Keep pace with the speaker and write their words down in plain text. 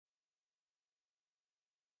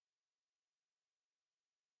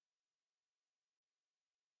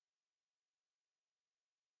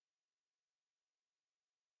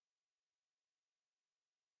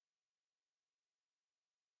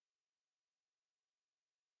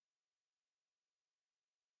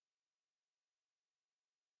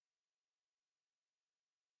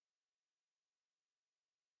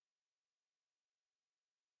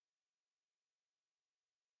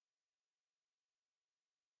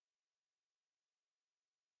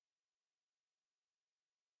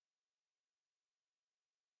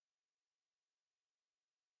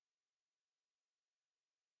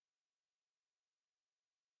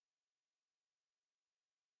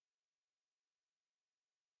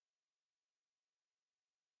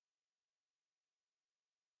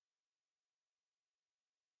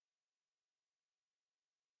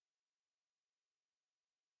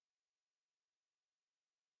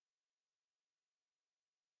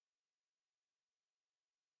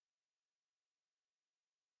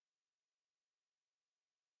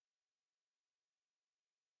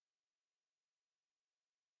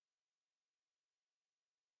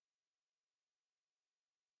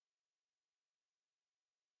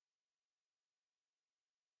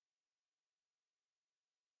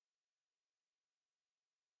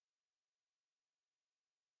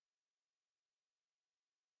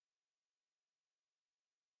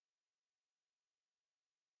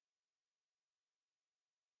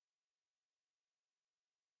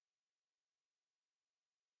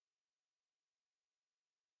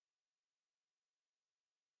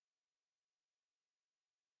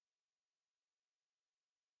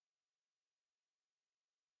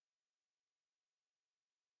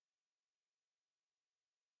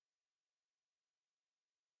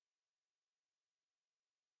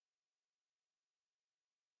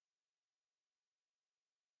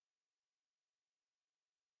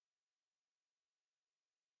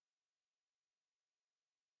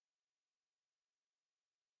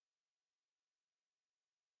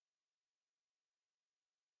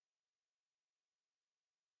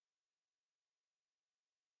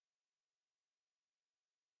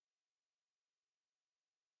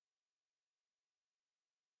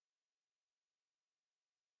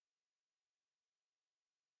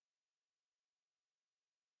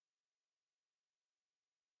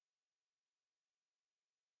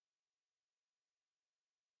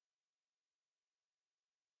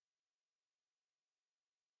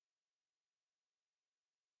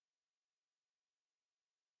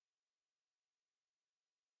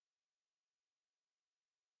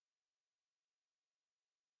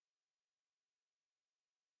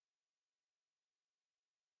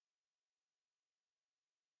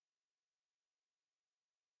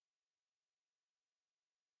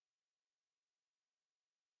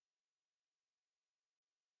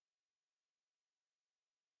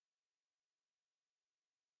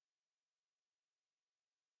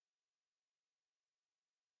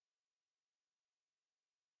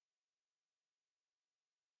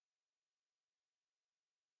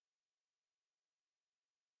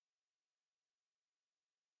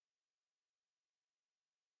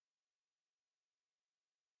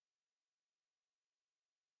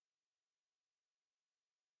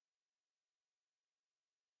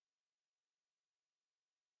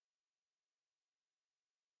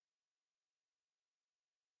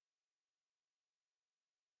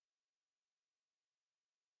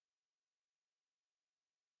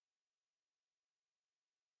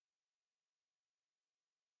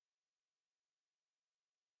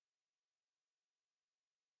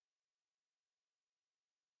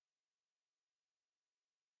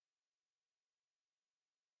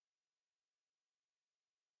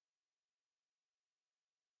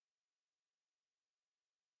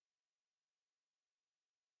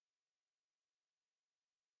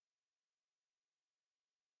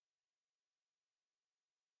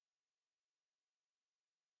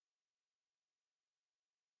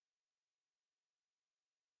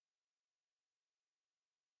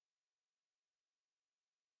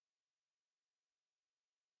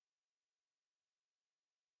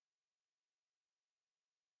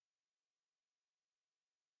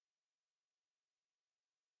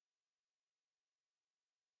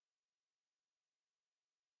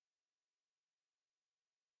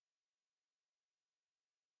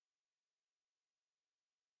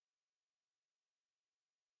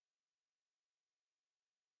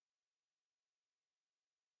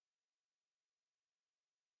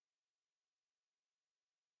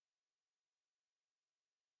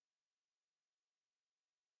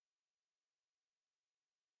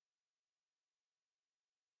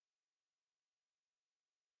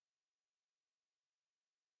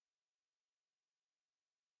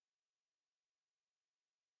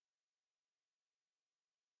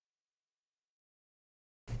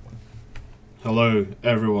Hello,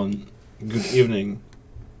 everyone. Good evening.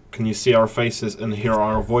 Can you see our faces and hear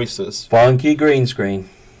our voices? Funky green screen.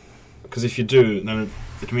 Because if you do, then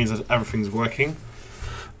it means that everything's working.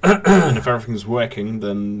 And if everything's working,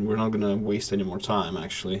 then we're not going to waste any more time,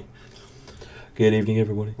 actually. Good evening,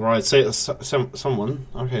 everybody. Right, say someone.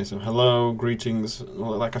 Okay, so hello, greetings.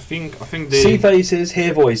 Well, like I think they See faces,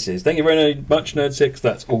 hear voices. Thank you very much, Nerd6.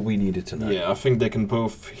 That's all we needed to know. Yeah, I think they can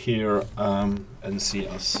both hear and see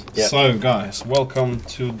us. Yep. So, guys, welcome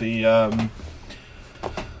to the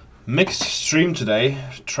mixed stream today.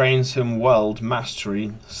 Train Sim World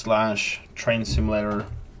Mastery / Train Simulator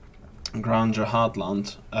Granger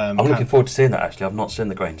Heartland. I'm looking forward to seeing that. Actually, I've not seen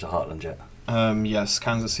the Granger Heartland yet. Yes,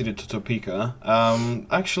 Kansas City to Topeka.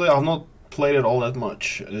 Actually, I've not played it all that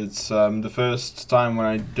much. It's the first time when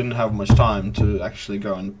I didn't have much time to actually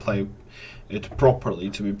go and play it properly,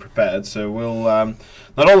 to be prepared. So we'll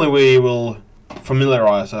not only we will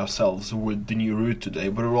familiarize ourselves with the new route today,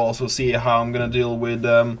 but we'll also see how I'm gonna deal with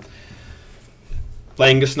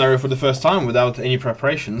playing a scenario for the first time without any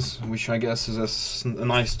preparations, which I guess is a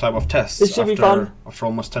nice type of test. This should be fun. After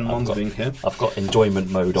almost 10 months being here. I've got enjoyment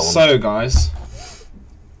mode on. So, guys,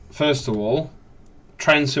 first of all,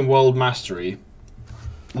 Train Sim World Mastery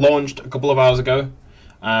launched a couple of hours ago.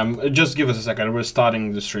 Just give us a second. We're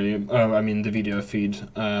starting the stream. The video feed.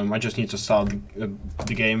 I just need to start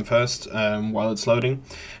the game first while it's loading.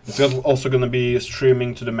 It's also going to be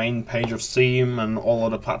streaming to the main page of Steam and all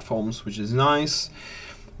other platforms, which is nice.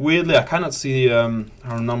 Weirdly, I cannot see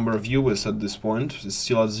our number of viewers at this point. It's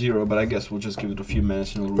still at 0, but I guess we'll just give it a few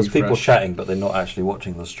minutes and we'll refresh. There's people chatting, but they're not actually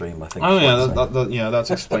watching the stream, I think. Oh, yeah,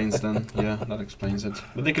 that explains then. Yeah, that explains it.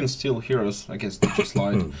 But they can still hear us. I guess they just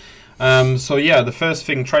lied. So yeah, the first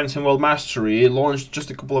thing, Train Sim World Mastery, launched just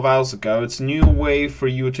a couple of hours ago. It's a new way for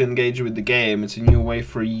you to engage with the game. It's a new way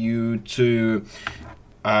for you to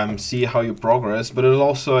see how you progress, but it's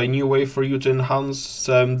also a new way for you to enhance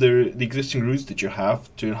the existing routes that you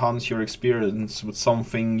have, to enhance your experience with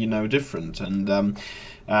something, you know, different. And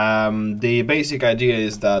the basic idea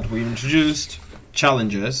is that we introduced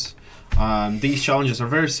challenges. These challenges are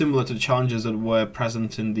very similar to the challenges that were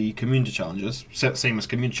present in the community challenges, same as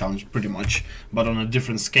community challenge pretty much, but on a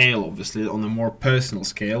different scale, obviously, on a more personal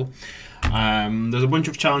scale. There's a bunch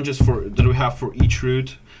of challenges that we have for each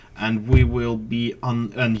route, and we will be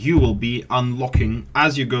you will be unlocking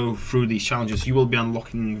as you go through these challenges. You will be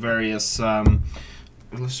unlocking various.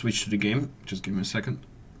 Let's switch to the game. Just give me a second.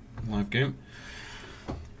 Live game.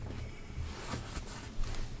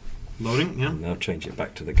 Loading, yeah. Now change it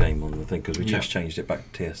back to the game on the thing, because we just changed it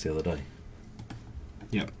back to TS the other day.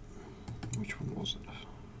 Yeah. Which one was it?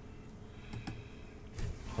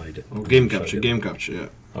 Hide it. Oh, game capture, yeah.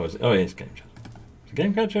 Oh, is it? Oh, yeah, it's game capture. Is it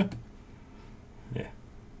game capture? Yeah.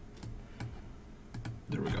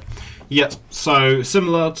 There we go. Yes, so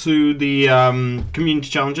similar to the community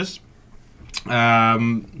challenges.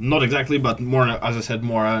 Not exactly, but more, as I said,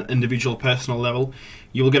 more individual, personal level.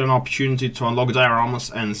 You will get an opportunity to unlock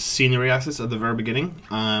dioramas and scenery access at the very beginning.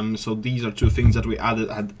 So these are two things that we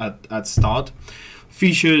added at start.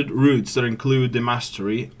 Featured routes that include the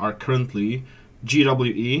mastery are currently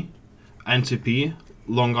GWE, NTP,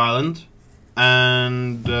 Long Island,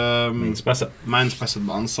 and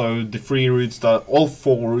Manspesadban. So the three routes, all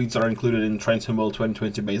four routes are included in Train Sim World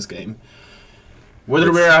 2020 base game.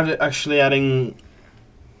 Whether we're actually adding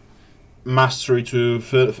mastery to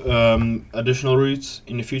additional routes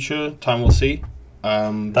in the future, time will see.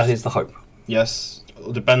 That is the hope. Yes,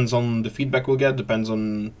 it depends on the feedback we'll get, depends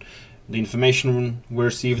on the information we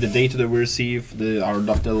receive, the data that we receive, our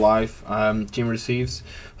Dovetail Live team receives.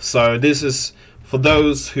 So this is, for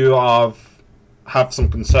those who have some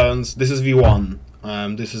concerns, this is V1.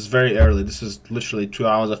 This is very early. This is literally 2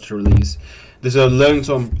 hours after release. This is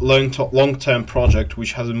a long-term project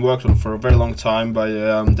which has been worked on for a very long time by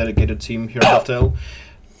a dedicated team here at Dovetail.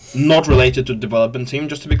 Not related to the development team,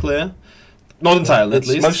 just to be clear. Not entirely, at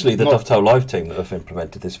least. It's mostly the Dovetail Live team that have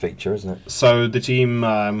implemented this feature, isn't it? So the team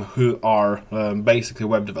who are basically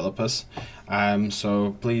web developers.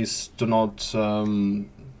 So please do not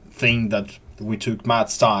think that we took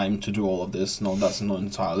Matt's time to do all of this. No, that's not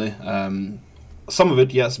entirely. Some of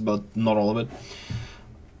it, yes, but not all of it.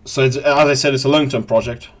 So it's, as I said, it's a long-term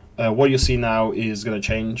project. What you see now is going to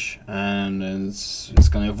change, and it's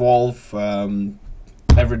going to evolve.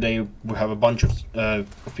 Every day we have a bunch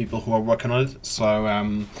of people who are working on it,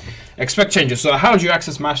 so expect changes. So how do you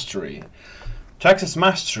access Mastery? To access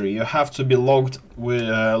Mastery, you have to be logged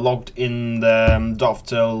in the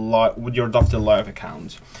Dovetail with your Dovetail Live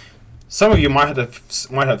account. Some of you might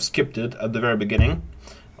have skipped it at the very beginning.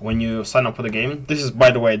 when you sign up for the game. This is,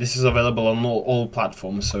 by the way, this is available on all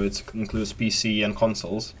platforms, so it includes PC and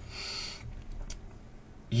consoles.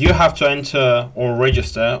 You have to enter or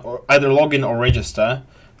register, or either log in or register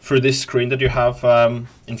through this screen that you have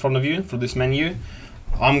in front of you, through this menu.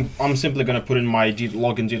 I'm simply going to put in my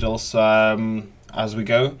login details as we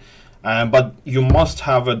go. But you must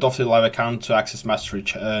have a Dovetail Live account to access Mastery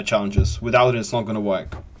challenges. Without it, it's not going to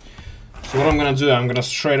work. So what I'm going to do, I'm going to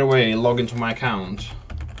straight away log into my account.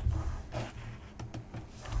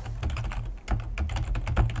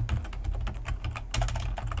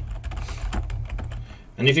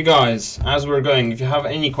 And if you guys, as we're going, if you have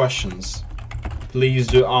any questions, please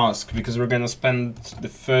do ask, because we're going to spend the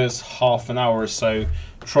first half an hour or so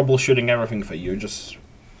troubleshooting everything for you, just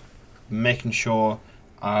making sure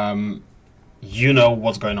you know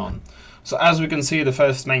what's going on. So as we can see, the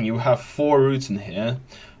first menu, we have 4 routes in here: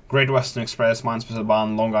 Great Western Express, Mines Pacific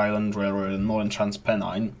Band, Long Island Railroad, and Northern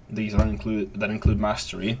Trans-Pennine. These are that include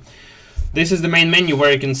Mastery. This is the main menu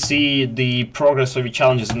where you can see the progress of your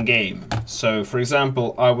challenges in game. So for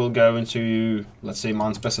example, I will go into, let's say,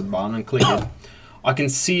 Mines Pacific Band and click it. I can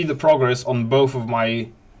see the progress on both of my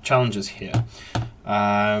challenges here.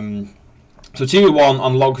 So Tier 1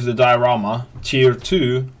 unlocks the diorama, Tier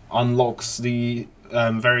 2 unlocks the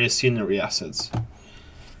various scenery assets.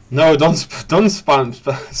 No, don't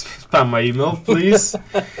spam my email, please.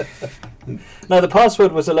 No, the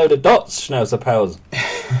password was a load of dots, Schnauzer Pals.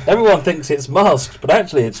 Everyone thinks it's masked, but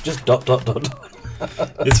actually it's just ...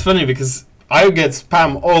 It's funny because I get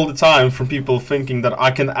spam all the time from people thinking that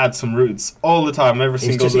I can add some routes. All the time, every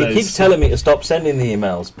single day. He keeps telling me to stop sending the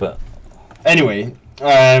emails, but... Anyway,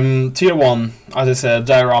 Tier 1, as I said,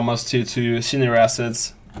 dioramas, Tier 2, scenery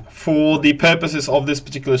assets. For the purposes of this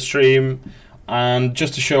particular stream, and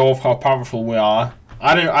just to show off how powerful we are,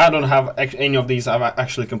 I don't have any of these I've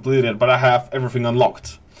actually completed, but I have everything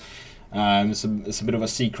unlocked. It's a bit of a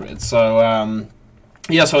secret. So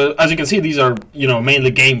yeah, so as you can see, these are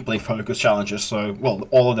mainly gameplay focused challenges. So well,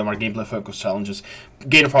 all of them are gameplay focused challenges.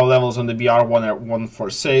 Gain 5 levels on the BR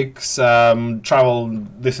 146, travel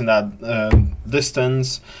this and that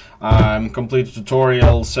distance, complete a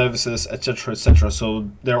tutorial, services, etc., etc. So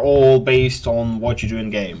they're all based on what you do in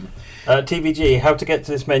game. TVG, how to get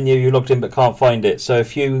to this menu? You logged in but can't find it. So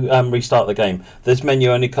if you restart the game, this menu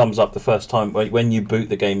only comes up the first time when you boot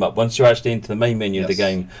the game up. Once you're actually into the main menu of the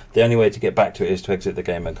game, the only way to get back to it is to exit the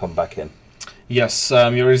game and come back in. Yes,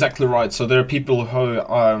 you're exactly right. So there are people who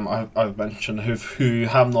I've mentioned who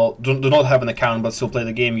do not have an account but still play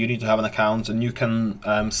the game. You need to have an account, and you can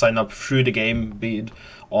sign up through the game, be it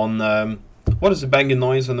on what is the banging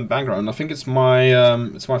noise in the background? I think it's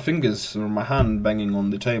my fingers or my hand banging on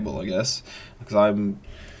the table, I guess, because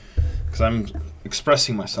I'm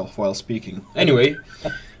expressing myself while speaking. Anyway,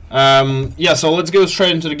 yeah. So let's go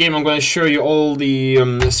straight into the game. I'm going to show you all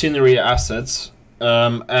the scenery assets.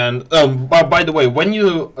 And by the way, when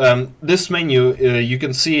you this menu, you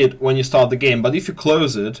can see it when you start the game, but if you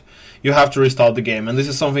close it, you have to restart the game, and this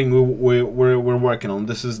is something we're working on.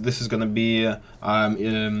 This is going to be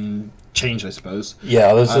changed, I suppose.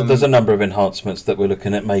 Yeah, there's a number of enhancements that we're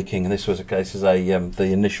looking at making, and this was the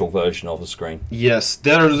initial version of the screen. Yes,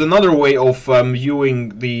 there is another way of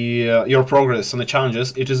viewing the your progress on the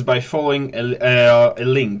challenges. It is by following a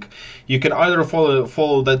link. You can either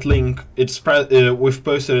follow that link. We've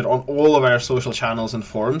posted it on all of our social channels and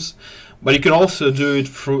forums, but you can also do it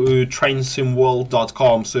through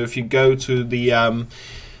trainsimworld.com. So if you go to the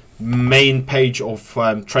main page of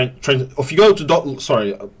if you go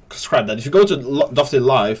to scrap that. If you go to Dovetail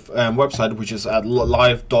Live website, which is at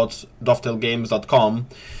live.dovetailgames.com,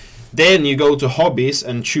 then you go to hobbies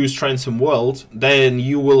and choose Train Sim World. Then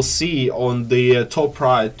you will see on the top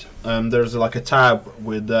right there's like a tab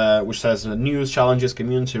with which says news, challenges,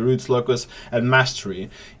 community, routes, locus, and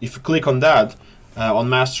mastery. If you click on that, on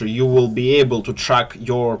Mastery, you will be able to track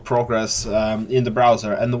your progress in the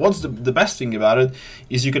browser. And what's the best thing about it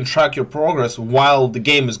is you can track your progress while the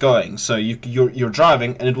game is going. So you're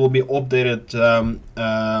driving, and it will be updated.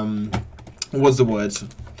 What's the word?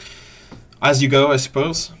 As you go, I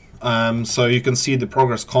suppose. So you can see the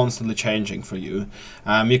progress constantly changing for you.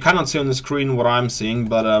 You cannot see on the screen what I'm seeing,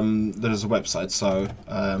 but there's a website. So.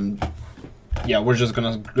 Yeah, we're just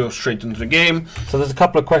going to go straight into the game. So there's a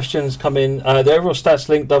couple of questions come in. The overall stats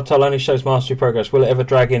link Dovetail only shows mastery progress. Will it ever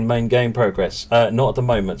drag in main game progress? Not at the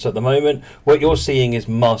moment. So at the moment, what you're seeing is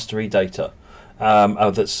mastery data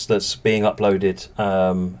that's being uploaded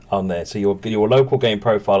on there. So your local game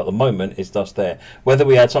profile at the moment is just there. Whether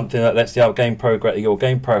we add something that lets your game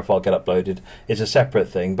profile get uploaded is a separate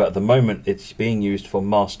thing. But at the moment, it's being used for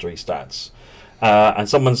mastery stats. And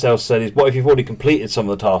someone else said, what if you've already completed some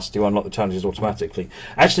of the tasks, do you unlock the challenges automatically?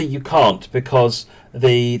 Actually, you can't, because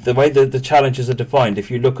the way the challenges are defined, if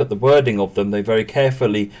you look at the wording of them, they very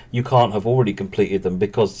carefully, you can't have already completed them,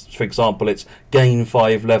 because, for example, it's gain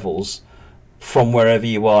 5 levels from wherever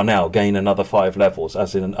you are now, gain another 5 levels,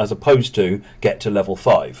 as opposed to get to level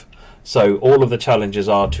 5. So all of the challenges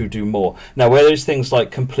are to do more. Now, where there's things like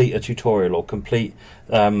complete a tutorial or complete,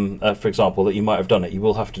 for example, that you might have done it, you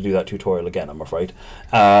will have to do that tutorial again, I'm afraid.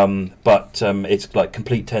 But it's like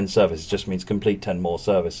complete 10 services, just means complete 10 more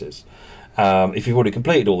services. If you've already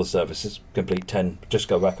completed all the services, complete 10, just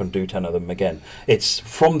go back and do 10 of them again. It's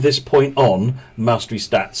from this point on, mastery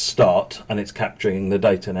stats start, and it's capturing the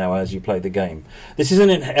data now as you play the game. This isn't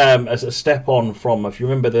as a step on from, if you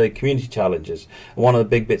remember the community challenges, one of the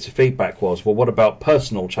big bits of feedback was, well, what about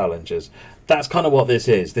personal challenges? That's kind of what this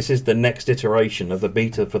is. This is the next iteration of the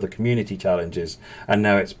beta for the community challenges, and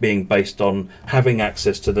now it's being based on having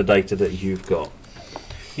access to the data that you've got.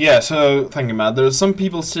 Yeah, so thank you, Matt. There's some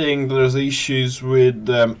people saying there's issues with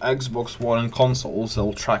Xbox One and consoles.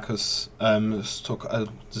 They'll track us stuck at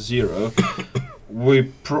 0.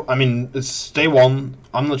 I mean, it's day 1.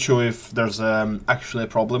 I'm not sure if there's actually a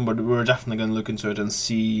problem, but we're definitely going to look into it and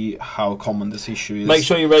see how common this issue is. Make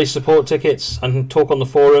sure you raise support tickets and talk on the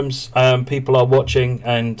forums. People are watching,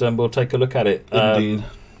 and we'll take a look at it. Indeed.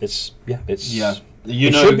 It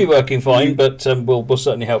should be working fine, but we'll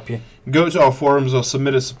certainly help you. Go to our forums or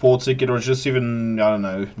submit a support ticket, or just even, I don't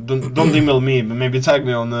know, don't email me, but maybe tag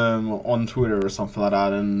me on Twitter or something like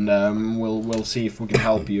that, and we'll see if we can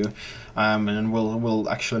help you, and we'll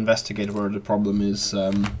actually investigate where the problem is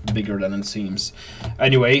bigger than it seems.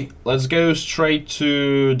 Anyway, let's go straight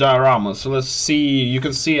to diorama. So let's see. You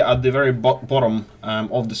can see at the very bottom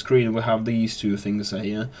of the screen we have these two things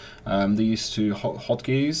here, these two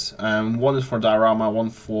hotkeys. One is for diorama, one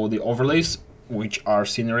for the overlays, which are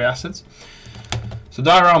scenery assets. So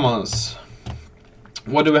dioramas,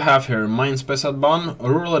 what do we have here? Mine Spessartbahn,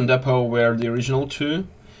 Rural and Depot were the original 2,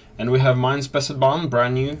 and we have Mine Spessartbahn,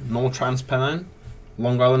 brand new, North Trans-Pennine,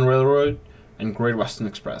 Long Island Railroad, and Great Western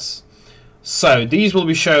Express. So these will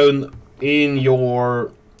be shown in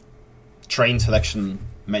your train selection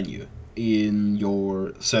menu, in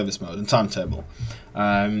your service mode and timetable,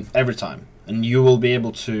 every time, and you will be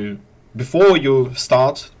able to, before you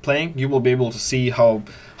start playing, you will be able to see how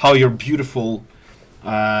your beautiful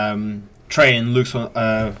train looks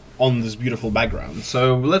on this beautiful background.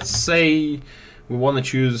 So let's say we want to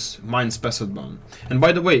choose Mine Spessartbahn. And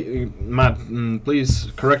by the way, Matt,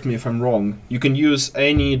 please correct me if I'm wrong. You can use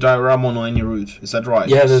any diorama on any route. Is that right?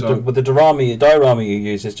 Yeah, with the diorama you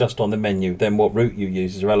use is just on the menu. Then what route you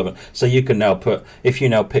use is irrelevant. So you can now put, if you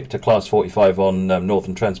now picked a Class 45 on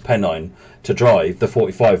Northern Trans-Pennine to drive, the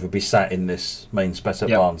 45 would be sat in this Mine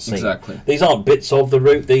Spessartbahn scene. Exactly. These aren't bits of the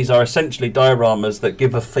route. These are essentially dioramas that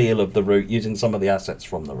give a feel of the route using some of the assets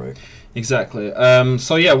from the route. Exactly.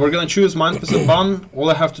 So yeah, we're going to choose Mine Spessartbahn. All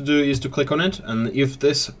I have to do is to click on it, and if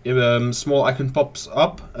this small icon pops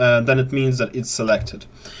up, then it means that it's selected.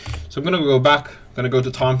 So I'm going to go back, going to go to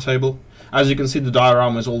timetable. As you can see, the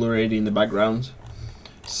diorama is already in the background.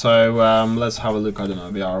 So let's have a look. I don't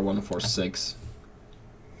know, VR146.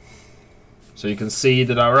 So you can see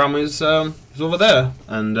the diorama is over there,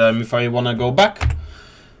 and if I want to go back,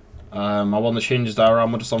 I want to change this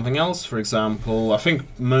diorama to something else. For example, I think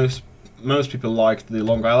most people like the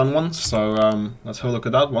Long Island one, so let's have a look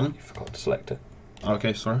at that one. You forgot to select it.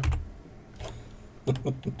 Okay, sorry.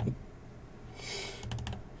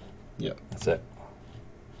 Yeah, that's it.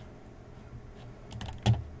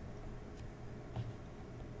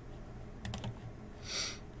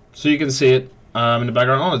 So you can see it in the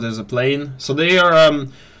background. Oh, there's a plane. So they are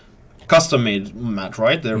custom made, Matt,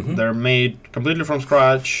 right? They're made completely from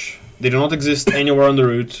scratch. They do not exist anywhere on the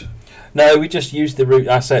route. No, we just use the route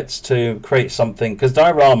assets to create something, because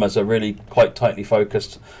dioramas are really quite tightly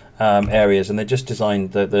focused areas, and they just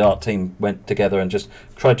designed, the art team went together and just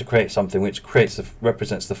tried to create something which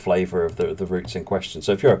represents the flavour of the routes in question.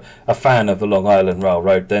 So if you're a fan of the Long Island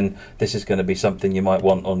Railroad, then this is going to be something you might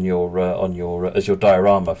want on your as your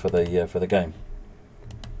diorama for the game.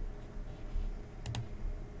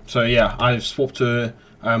 So yeah, I've swapped to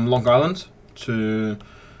Long Island to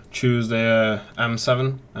choose the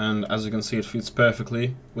M7, and as you can see, it fits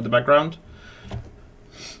perfectly with the background.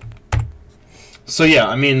 So yeah,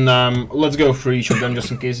 I mean, let's go through each of them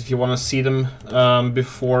just in case if you want to see them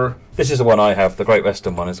before. This is the one I have. The Great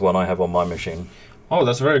Western one is the one I have on my machine. Oh,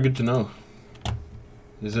 that's very good to know.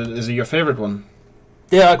 Is it your favorite one?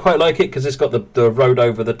 Yeah, I quite like it because it's got the road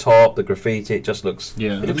over the top, the graffiti. It just looks,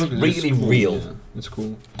 it looks really cool, real. Yeah, it's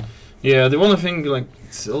cool. Yeah, the only thing, like,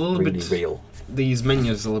 it's a little Really bit real. These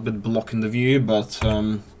menus a little bit blocking the view, but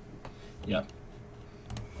yeah.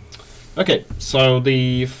 Okay, so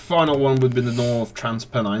the final one would be the North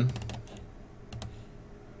Transpennine.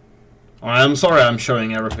 I'm sorry I'm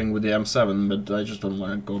showing everything with the M7, but I just don't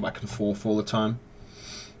want to go back and forth all the time.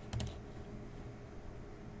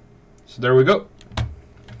 So there we go.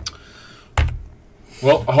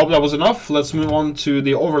 Well, I hope that was enough. Let's move on to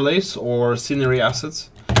the overlays or scenery assets.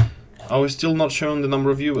 Are we still not showing the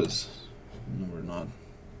number of viewers? No, we're not.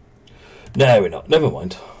 No, we're not. Never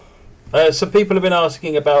mind. Some people have been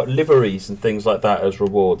asking about liveries and things like that as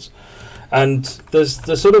rewards. And there's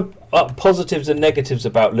the sort of positives and negatives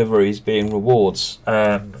about liveries being rewards.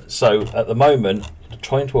 So at the moment,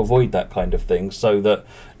 trying to avoid that kind of thing, so that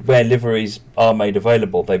where liveries are made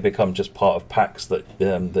available, they become just part of packs that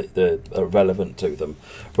are relevant to them,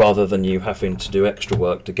 rather than you having to do extra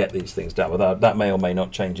work to get these things down. That may or may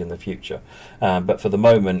not change in the future. But for the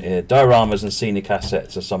moment, dioramas and scenic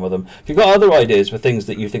assets are some of them. If you've got other ideas for things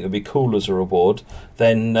that you think would be cool as a reward,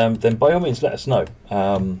 then by all means let us know.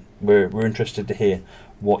 We're interested to hear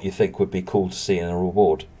what you think would be cool to see in a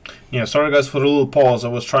reward. Yeah, sorry guys for the little pause. I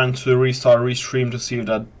was trying to restream to see if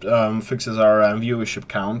that fixes our viewership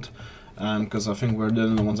count, because I think we're the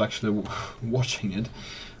only ones actually watching it,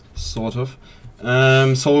 sort of.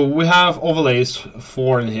 So we have overlays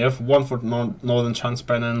 4 in here, one for Northern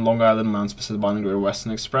Transpennine, Long Island, Mount Specific Binding, Great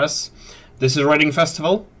Western Express. This is Reading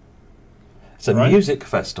Festival. It's a music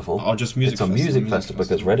festival. Oh, just music. It's a music festival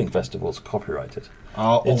because Reading Festival is copyrighted.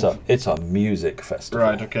 It's a music festival.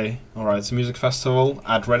 Right. Okay. All right. It's a music festival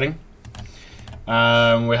at Reading. We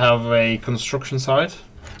have a construction site,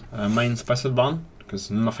 main Spessartbahn,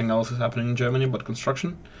 because nothing else is happening in Germany but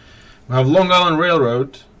construction. We have Long Island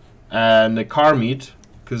Railroad and a car meet,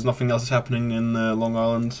 because nothing else is happening in Long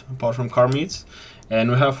Island apart from car meets.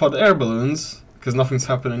 And we have hot air balloons, because nothing's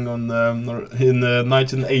happening on in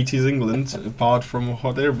 1980s England apart from a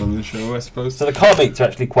hot air balloon show, I suppose. So the car meets are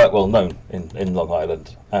actually quite well known in Long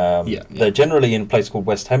Island. Yeah. They're generally in a place called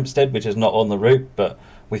West Hempstead, which is not on the route, but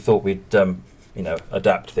we thought we'd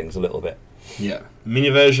adapt things a little bit. Yeah, mini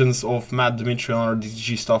versions of Matt, Dimitri, and our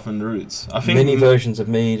DTG stuff on the routes. I think mini versions of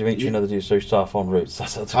me, Dimitri, and other DTG stuff on routes.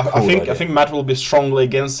 That's a cool idea. I think Matt will be strongly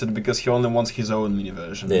against it because he only wants his own mini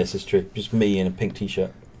version. Yes, it's true. Just me in a pink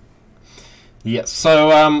T-shirt. Yes,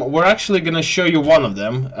 so we're actually going to show you one of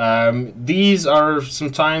them. These are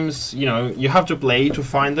sometimes, you have to play to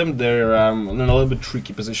find them. They're in a little bit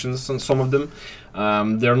tricky positions on some of them.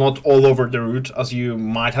 They're not all over the route as you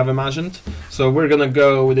might have imagined. So we're going to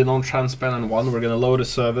go with the non-transpennine one. We're going to load a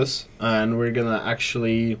service and we're going to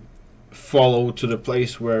actually follow to the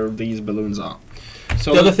place where these balloons are.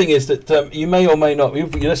 So the other thing is that you may or may not.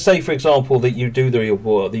 Let's say, for example, that you do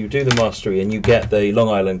the mastery and you get the Long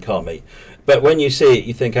Island car meet. But when you see it,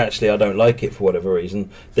 you think, actually, I don't like it for whatever reason.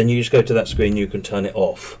 Then you just go to that screen, you can turn it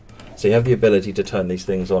off. So you have the ability to turn these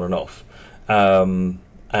things on and off.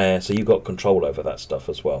 So you've got control over that stuff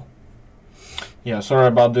as well. Yeah, sorry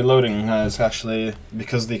about the loading. It's actually,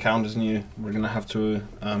 because the account is new, we're going to have to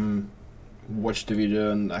watch the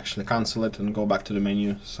video and actually cancel it and go back to the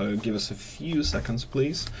menu. So give us a few seconds,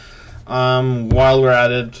 please. While we're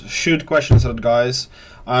at it, shoot questions at guys.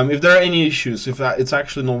 If there are any issues, if it's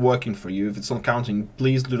actually not working for you, if it's not counting,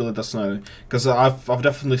 please do let us know, because I've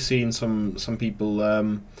definitely seen some people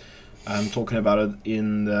talking about it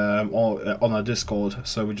in on our Discord.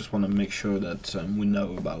 So we just want to make sure that we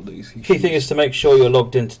know about these issues. Key thing is to make sure you're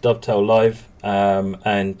logged into Dovetail Live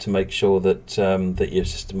and to make sure that that your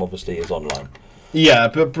system obviously is online. Yeah,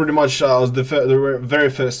 but pretty much the very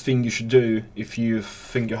first thing you should do if you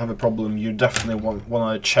think you have a problem, you definitely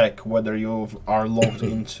want to check whether you are logged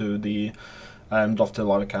into the Dovetail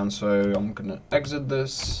Live account. So I'm going to exit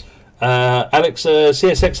this. Alex,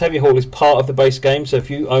 CSX Heavy Haul is part of the base game, so if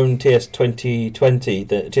you own TS2020,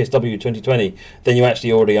 the TSW 2020, then you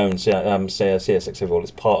actually already own CSX Heavy Haul.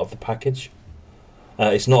 It's part of the package.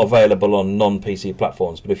 It's not available on non-PC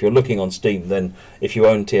platforms, but if you're looking on Steam, then if you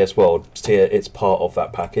own TS World, it's part of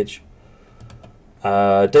that package.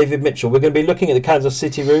 David Mitchell, we're going to be looking at the Kansas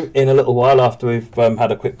City route in a little while after we've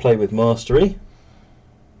had a quick play with Mastery.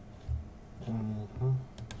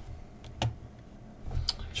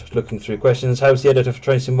 Just looking through questions. How's the editor for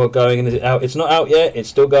Tracing World going, and is it out? It's not out yet. It's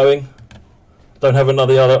still going. Don't have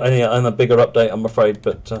any bigger update, I'm afraid,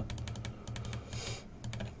 but.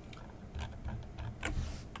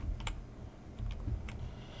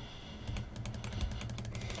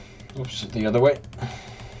 Oops, the other way.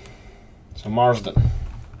 So Marsden.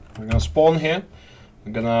 We're gonna spawn here.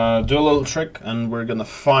 We're gonna do a little trick and we're gonna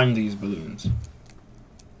find these balloons.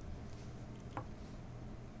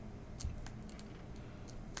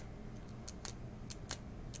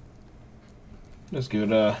 Just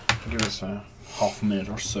give us a half a minute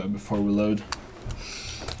or so before we load.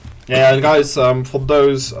 Yeah, and guys, for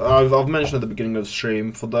those I've mentioned at the beginning of the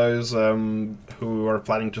stream, for those who are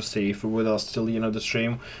planning to stay with us till the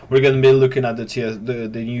stream, we're going to be looking at the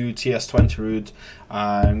new TS20 route,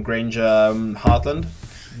 Granger Heartland.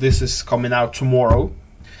 This is coming out tomorrow,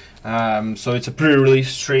 so it's a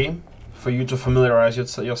pre-release stream for you to familiarize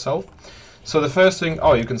yourself. So the first thing,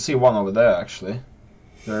 oh, you can see one over there actually.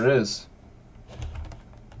 There it is.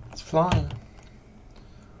 It's flying.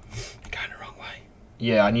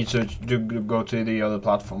 Yeah, I need to go to the other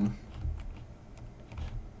platform.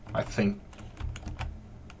 I think.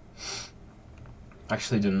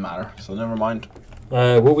 Actually, didn't matter, so never mind.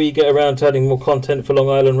 Will we get around to adding more content for Long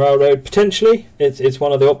Island Railroad? Potentially. It's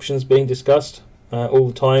one of the options being discussed all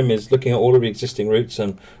the time, is looking at all of the existing routes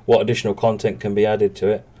and what additional content can be added to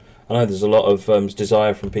it. I know there's a lot of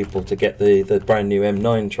desire from people to get the brand new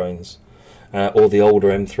M9 trains or the older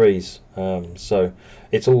M3s. So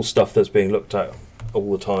it's all stuff that's being looked at all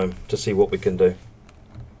the time to see what we can do.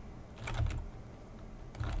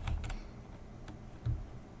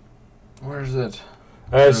 Where is it?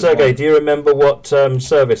 Sergey, do you remember what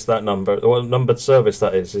service that number, or what numbered service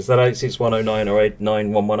that is? Is that 86109 or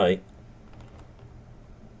 89118?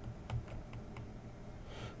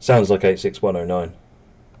 Sounds like 86109,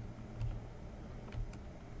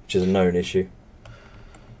 which is a known issue.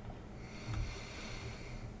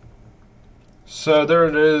 So there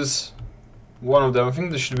it is. One of them. I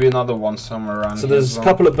think there should be another one somewhere around. So there's a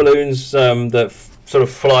couple of balloons that sort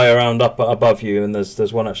of fly around up above you, and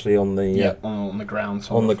there's one actually on the on the ground.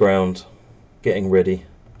 On the ground, getting ready.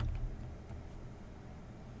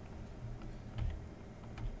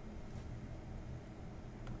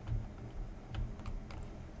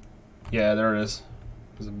 Yeah, there it is.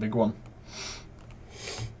 There's a big one.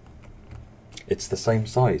 It's the same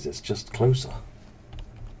size. It's just closer.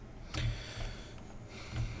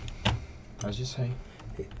 As you say.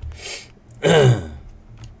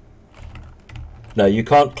 No, you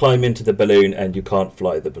can't climb into the balloon and you can't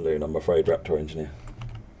fly the balloon, I'm afraid, Raptor Engineer.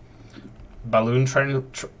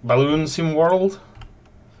 Balloon Sim World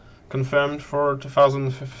confirmed for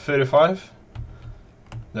 2035.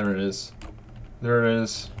 There it is. There it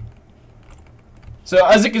is. So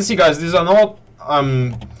as you can see, guys, these are not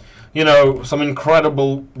some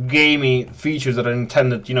incredible gamey features that are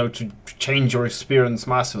intended, to change your experience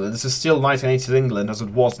massively. This is still 1980s England as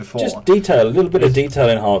it was before. Just detail, a little bit of detail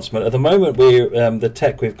enhancement. At the moment, the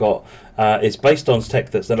tech we've got is based on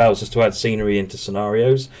tech that allows us to add scenery into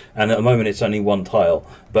scenarios, and at the moment it's only one tile.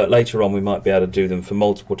 But later on, we might be able to do them for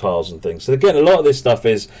multiple tiles and things. So again, a lot of this stuff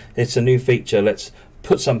it's a new feature. Let's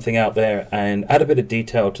put something out there and add a bit of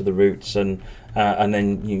detail to the routes, and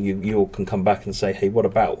then you all can come back and say, hey, what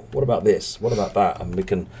about this, what about that,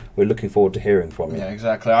 and we're looking forward to hearing from you. Yeah,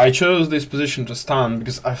 exactly. I chose this position to stand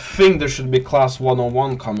because I think there should be class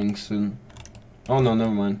 101 coming soon. Oh no, never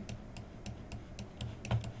mind.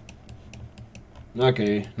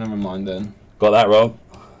 Okay, never mind then. Got that wrong.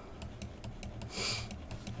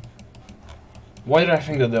 Why did I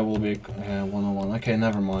think that there will be 101? Okay,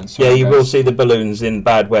 never mind. Sorry, yeah, you guys. will see the balloons in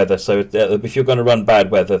bad weather, so if you're going to run bad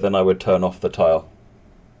weather, then I would turn off the tile.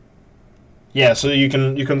 Yeah, so you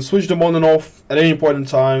can switch them on and off at any point in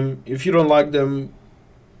time. If you don't like them,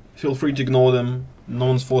 feel free to ignore them. No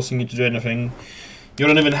one's forcing you to do anything. You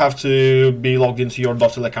don't even have to be logged into your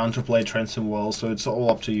Dottel account to play Transcend World, so it's all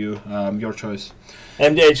up to you, your choice.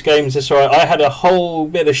 MDH Games, that's alright. I had a whole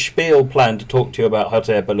bit of spiel planned to talk to you about hot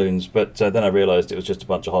air balloons, but then I realised it was just a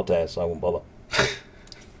bunch of hot air, so I won't bother.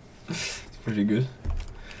 It's pretty good.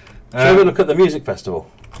 Shall we look at the music festival?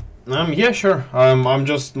 Yeah, sure. I'm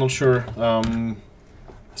just not sure.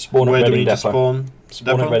 Spawn at where do we Reading need to Depot.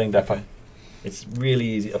 spawn? At Reading Depot. Okay. It's really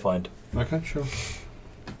easy to find. Okay, sure.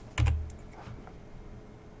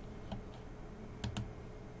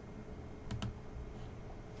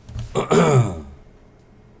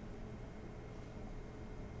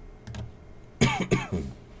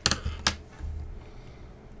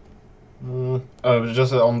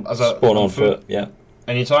 Just as a spawn on foot, yeah.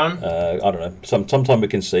 Anytime? I don't know. Sometime we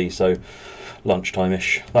can see, so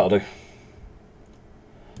lunchtime-ish. That'll do.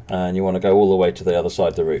 And you want to go all the way to the other side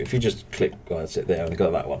of the route. If you just click, that's it there, and go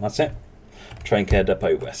to that one. That's it. Train Care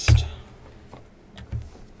Depot West.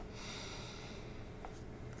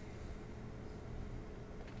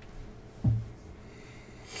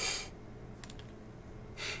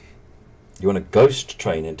 You want a ghost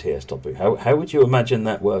train in TSW. How would you imagine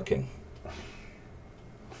that working?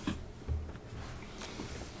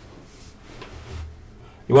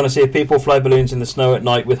 You want to see if people fly balloons in the snow at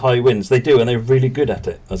night with high winds? They do, and they're really good at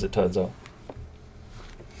it, as it turns out.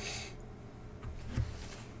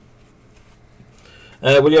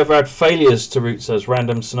 Will you ever add failures to routes as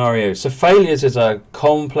random scenarios? So failures is a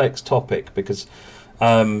complex topic because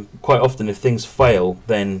quite often if things fail,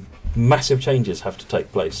 then massive changes have to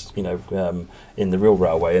take place, you know, in the real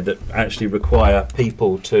railway that actually require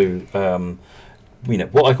people to, you know,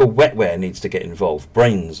 what I call wetware needs to get involved.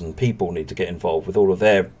 Brains and people need to get involved with all of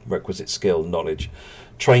their requisite skill and knowledge.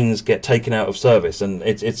 Trains get taken out of service, and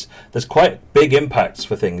there's quite big impacts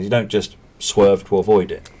for things. You don't just swerve to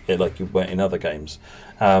avoid it like you went in other games.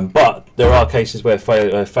 But there are cases where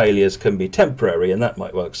failures can be temporary, and that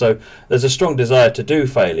might work. So there's a strong desire to do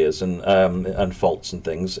failures and faults and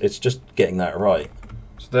things. It's just getting that right.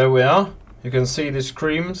 So there we are. You can see the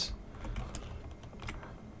screams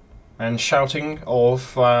and shouting of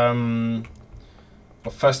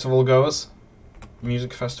festival goers,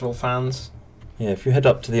 music festival fans. Yeah, if you head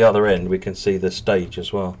up to the other end, we can see the stage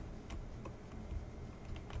as well.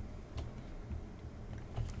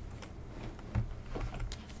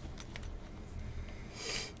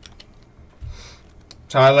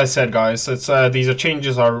 So as I said, guys, it's these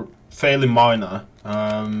changes are fairly minor.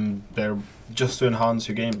 They're just to enhance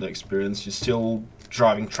your gameplay experience. You're still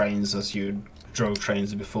driving trains as you drove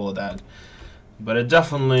trains before that, but it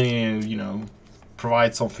definitely, you know,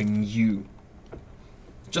 provides something new.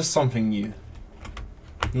 Just something new.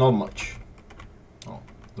 Not much. Oh,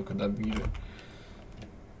 look at that video.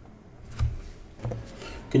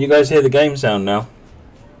 Can you guys hear the game sound now?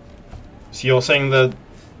 So you're saying that...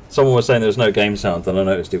 Someone was saying there was no game sound, and I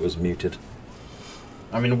noticed it was muted.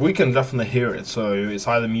 I mean, we can definitely hear it, so it's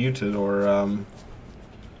either muted or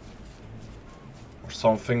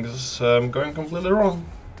something's going completely wrong.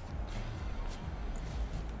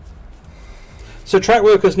 So track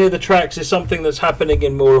workers near the tracks is something that's happening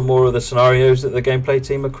in more and more of the scenarios that the gameplay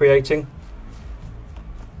team are creating.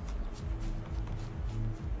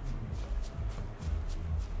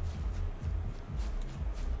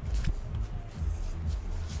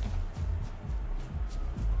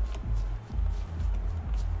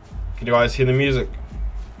 Can you guys hear the music?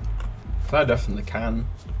 I definitely can.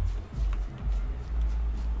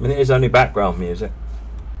 I mean, it is only background music.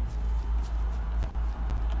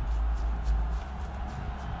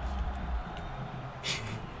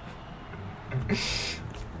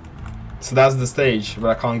 So that's the stage, but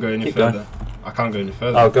I can't go any further. Going. I can't go any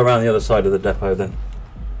further. I'll go around the other side of the depot then.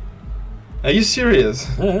 Are you serious?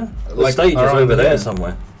 Yeah, the Like stage is over there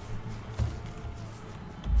somewhere.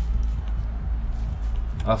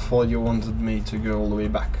 I thought you wanted me to go all the way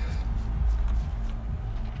back.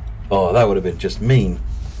 Oh, that would have been just mean.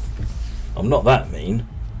 I'm not that mean.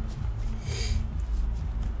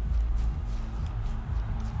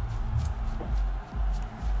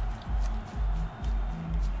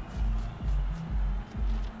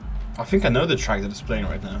 I think I know the track that it's playing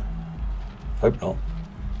right now. Hope not.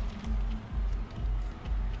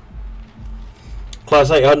 Class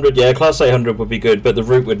 800, yeah, Class 800 would be good, but the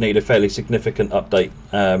route would need a fairly significant update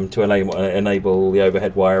to enable the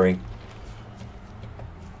overhead wiring.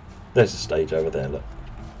 There's a stage over there, look.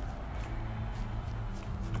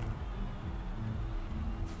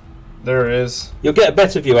 There it is. You'll get a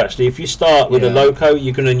better view actually. If you start with a Yeah. loco,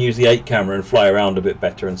 you can then use the 8 camera and fly around a bit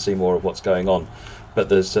better and see more of what's going on. But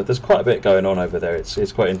there's quite a bit going on over there.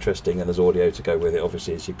 It's quite interesting, and there's audio to go with it,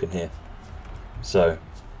 obviously, as you can hear. So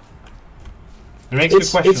It makes me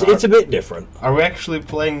question. it's a bit different. Are we actually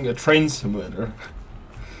playing a train simulator?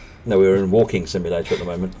 No, we're in walking simulator at the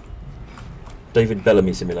moment. David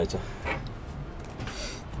Bellamy simulator.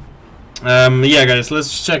 Yeah, guys,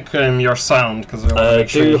 let's check your sound because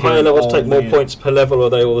do higher levels take more points per level, or are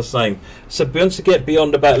they all the same? So once you get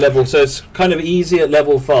beyond about level, so it's kind of easy at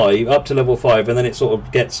level 5, up to level 5, and then it sort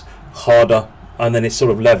of gets harder, and then it's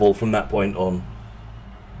sort of level from that point on.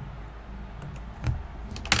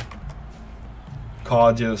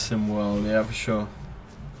 Cardio sim world, yeah, for sure.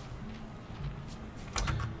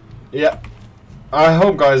 Yeah, I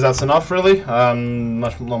hope, guys, that's enough. Really,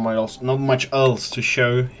 not much else to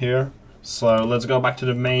show here. So let's go back to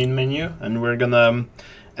the main menu, and we're gonna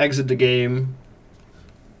exit the game.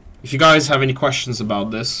 If you guys have any questions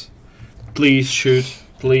about this, please shoot.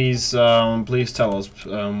 Please, please tell us.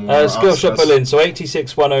 Skill shop Berlin. So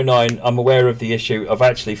 86109. I'm aware of the issue. I've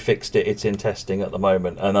actually fixed it. It's in testing at the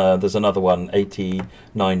moment. And there's another one,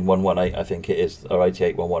 89118. I think it is, or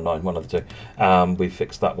 88119. One of the two. We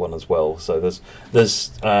fixed that one as well. So there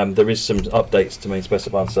is some updates to main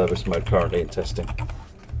specified service mode currently in testing.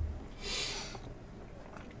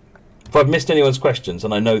 If I've missed anyone's questions,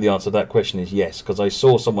 and I know the answer to that question is yes, because I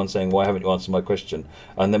saw someone saying, why haven't you answered my question?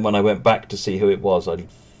 And then when I went back to see who it was, I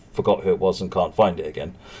forgot who it was and can't find it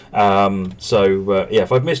again. Yeah,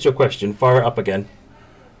 if I've missed your question, fire it up again.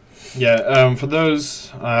 Yeah, for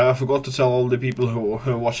those, I forgot to tell all the people who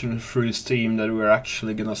are watching through Steam that we're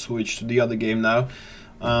actually gonna switch to the other game now.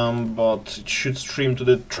 But it should stream to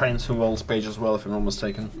the Trains and Worlds page as well, if I'm not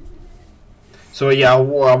mistaken. So yeah,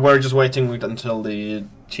 we're just waiting until the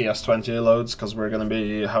TS20 loads, because we're gonna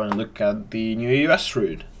be having a look at the new US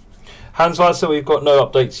route. Hans Weiser, we've got no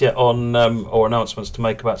updates yet on or announcements to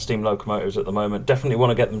make about steam locomotives at the moment. Definitely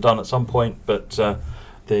want to get them done at some point, but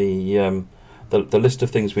the list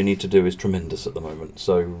of things we need to do is tremendous at the moment.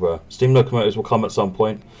 So steam locomotives will come at some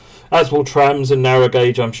point, as will trams and narrow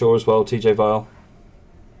gauge, I'm sure, as well. TJ Vile.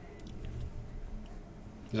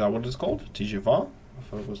 Is that what it's called? TJ Vile? I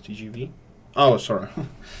thought it was TGV. Oh, sorry. I'm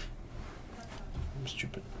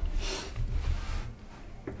stupid.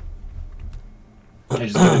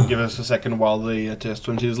 Just give us a second while the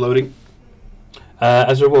TS20 is loading.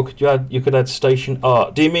 As a reward, you could add station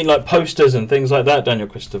art. Do you mean like posters and things like that, Daniel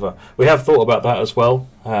Christopher? We have thought about that as well.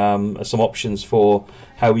 Some options for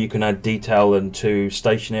how you can add detail into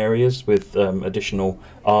station areas with additional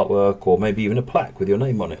artwork, or maybe even a plaque with your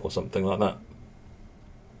name on it or something like that.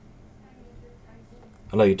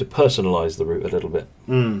 Allow you to personalise the route a little bit.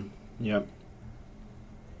 Yeah.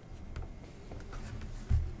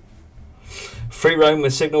 Free roam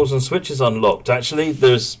with signals and switches unlocked. Actually,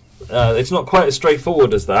 there's it's not quite as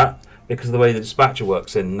straightforward as that because of the way the dispatcher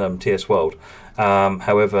works in TS World.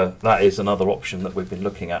 However, that is another option that we've been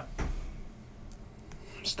looking at.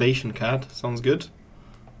 Station CAD sounds good.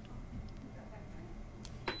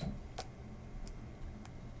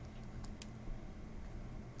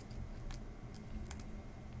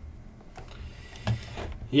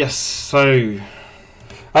 Yes, so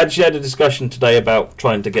I actually had a discussion today about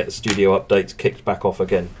trying to get the studio updates kicked back off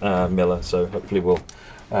again, Miller. So hopefully we'll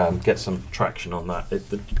get some traction on that.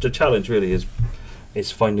 The challenge really is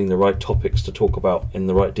finding the right topics to talk about in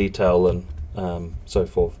the right detail and so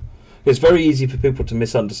forth. It's very easy for people to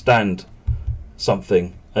misunderstand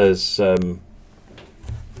something as that's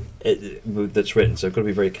written. So we've got to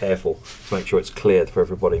be very careful to make sure it's clear for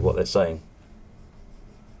everybody what they're saying.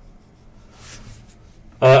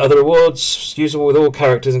 Are the rewards usable with all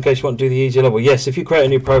characters in case you want to do the easier level? Yes, if you create a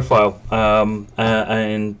new profile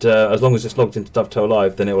and as long as it's logged into Dovetail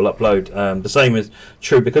Live, then it will upload. The same is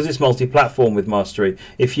true because it's multi-platform with Mastery.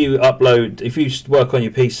 If you work on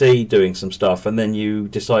your PC doing some stuff and then you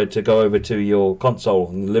decide to go over to your console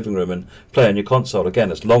in the living room and play on your console,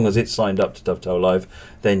 again, as long as it's signed up to Dovetail Live,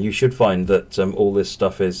 then you should find that all this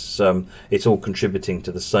stuff is it's all contributing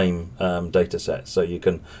to the same data set. So you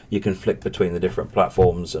can flick between the different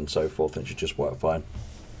platforms and so forth, and it should just work fine.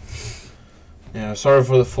 Yeah, sorry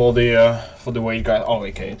for the wait, guys. Oh,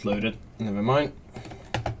 okay, it loaded. Never mind.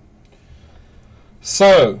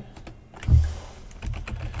 So,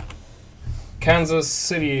 Kansas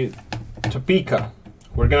City, Topeka.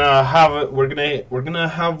 We're gonna have a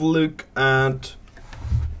look at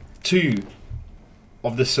 2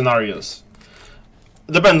 of the scenarios.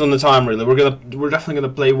 It depends on the time, really. We're definitely gonna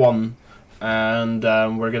play one, and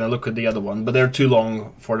we're gonna look at the other one, but they're too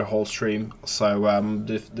long for the whole stream, so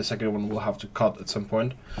the second one we'll have to cut at some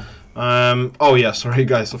point. Oh yeah, sorry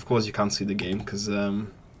guys. Of course you can't see the game because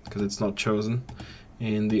it's not chosen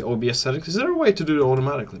in the OBS settings. Is there a way to do it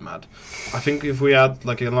automatically, Matt? I think if we add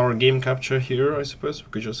like another game capture here, I suppose we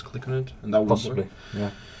could just click on it and that would Possibly,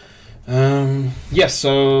 work. Yeah. Yes,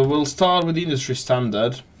 so we'll start with the industry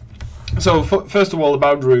standard. So first of all,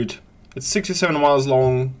 about the route. It's 67 miles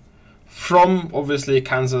long from obviously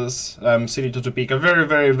Kansas City to Topeka. Very,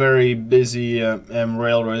 very, very busy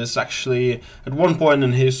railroad. It's actually at one point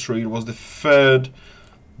in history it was the 3rd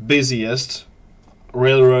busiest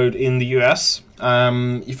railroad in the US.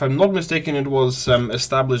 If I'm not mistaken, it was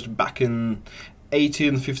established back in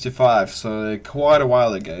 1855, so quite a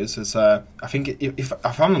while ago. So it's, I think, if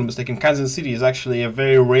I'm not mistaken, Kansas City is actually a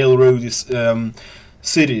very railroady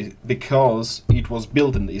city because it was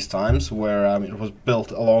built in these times where it was built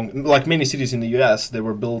along, like many cities in the US, they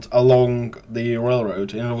were built along the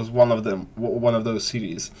railroad, and it was one of those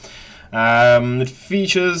cities. It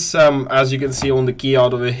features, as you can see on the key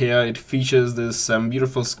out over here, it features this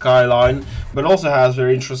beautiful skyline, but also has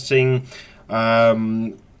very interesting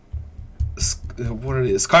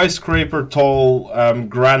skyscraper tall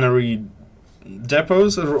granary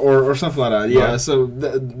depots or something like that. Yeah, right. So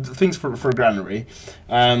things for granary,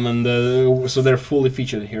 so they're fully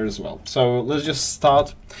featured here as well. So let's just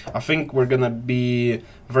start. I think we're gonna be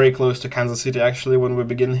very close to Kansas City actually when we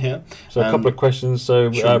begin here. So a couple of questions. So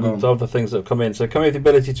sure, the other things that have come in. So coming with the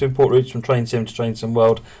ability to import routes from Train Sim to Train Sim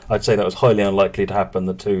World, I'd say that was highly unlikely to happen.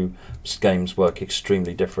 The 2 games work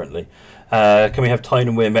extremely differently. Can we have Tyne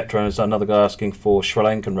and Weir Metro? And another guy asking for Sri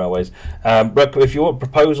Lankan railways. If you want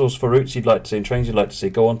proposals for routes you'd like to see and trains you'd like to see,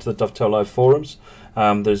 go on to the Dovetail Live forums.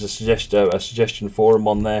 There's a suggestion forum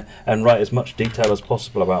on there, and write as much detail as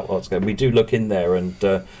possible about what's going. We do look in there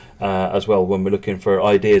and as well when we're looking for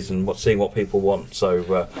ideas and seeing what people want.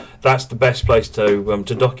 So that's the best place to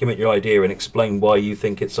document your idea and explain why you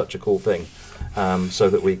think it's such a cool thing, so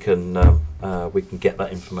that we can get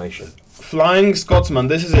that information. Flying Scotsman,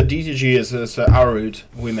 this is a DTG, it's our route,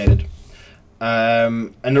 we made it.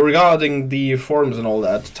 And regarding the forums and all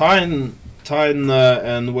that, Tyne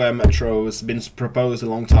and Weir Metro has been proposed a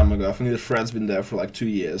long time ago. I think the thread's been there for like 2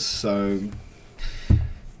 years, so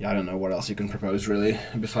yeah, I don't know what else you can propose really,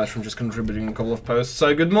 besides from just contributing a couple of posts.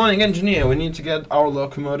 So, good morning engineer, we need to get our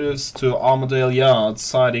locomotives to Armadale Yard,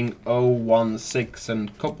 siding 016,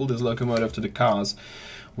 and couple this locomotive to the cars,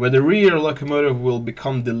 where the rear locomotive will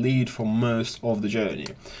become the lead for most of the journey.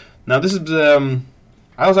 Now this is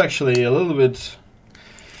I was actually a little bit...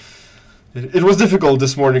 It was difficult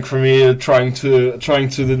this morning for me trying to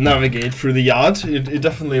navigate through the yard. It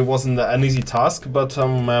definitely wasn't an easy task, but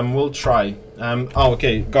we'll try. Oh,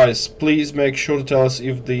 okay, guys, please make sure to tell us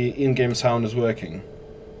if the in-game sound is working.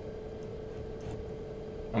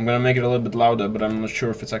 I'm gonna make it a little bit louder, but I'm not sure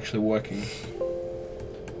if it's actually working.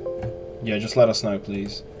 Yeah, just let us know,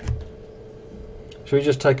 please. Should we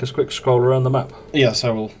just take a quick scroll around the map? Yes,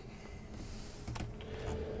 I will.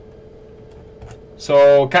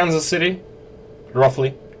 So, Kansas City,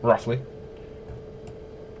 roughly.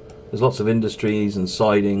 There's lots of industries and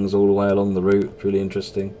sidings all the way along the route. Really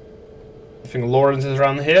interesting. I think Lawrence is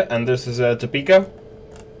around here, and this is Topeka.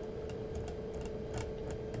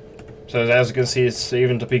 So as you can see,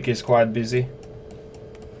 even Topeka is quite busy.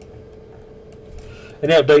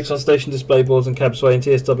 Any updates on station display boards and cabsway and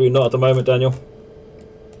TSW? Not at the moment, Daniel.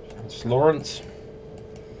 It's Lawrence.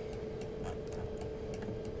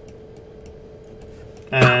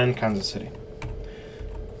 And Kansas City.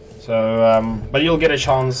 So, but you'll get a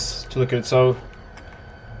chance to look at it. So,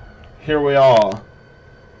 here we are.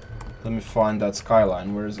 Let me find that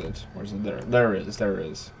skyline. Where is it? Where is it? There. There it is. There it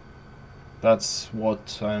is. That's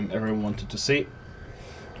what everyone wanted to see.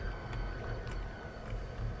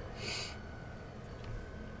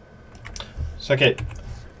 So, okay,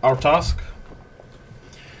 our task.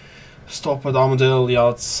 Stop at Armadale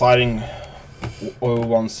Yard, siding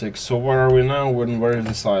 016. So where are we now? Where is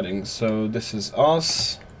the siding? So this is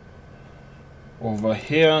us. Over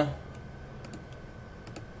here.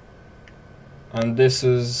 And this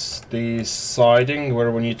is the siding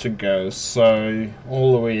where we need to go. So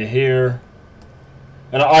all the way here.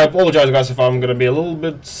 And I apologize guys if I'm gonna be a little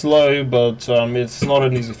bit slow, but it's not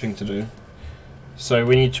an easy thing to do. So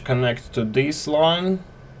we need to connect to this line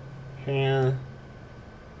here.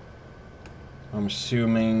 I'm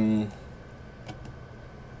assuming...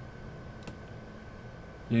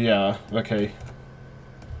 Yeah, okay.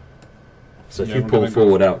 So if you pull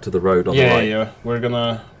forward out to the road on the right. Yeah, we're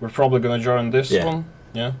probably gonna join this one.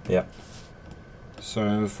 Yeah. Yeah.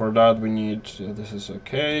 So for that we need this is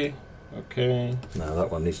okay. Okay. No, that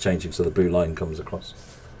one needs changing so the blue line comes across.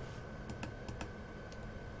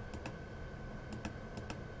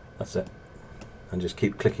 That's it. And just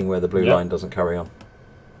keep clicking where the blue line doesn't carry on.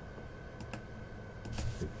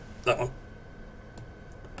 That one.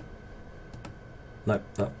 No,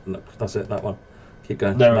 that's it, that one. Keep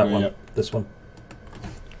going. There that we go, one. yep. This one.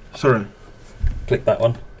 Sorry. Click that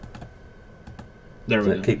one. There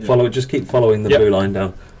we go. Just keep following the blue line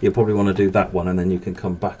down. You'll probably want to do that one and then you can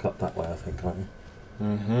come back up that way, I think, aren't you?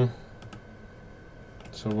 Mm-hmm.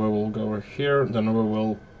 So we will go over here, then we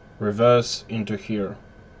will reverse into here.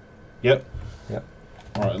 Yep. Yep.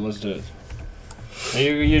 Alright, let's do it.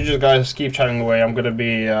 You just guys keep chatting away. I'm gonna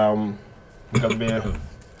be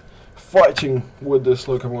fighting with this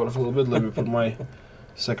locomotive a little bit. Let me put my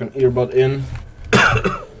second earbud in.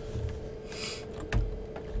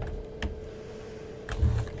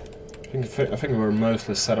 I think we're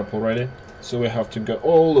mostly set up already, so we have to go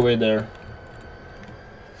all the way there.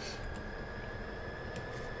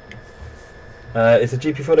 Is the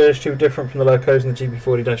GP40-2 different from the locos in the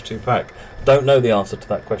GP40-2 pack? Don't know the answer to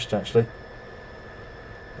that question actually.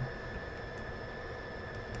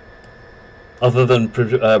 Other than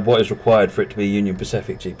what is required for it to be Union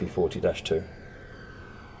Pacific GP40-2.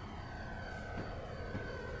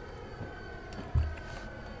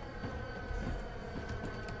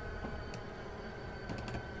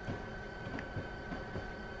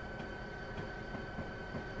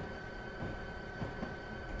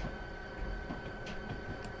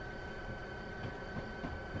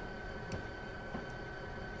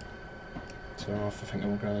 So I think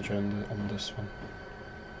I'm gonna join on this one.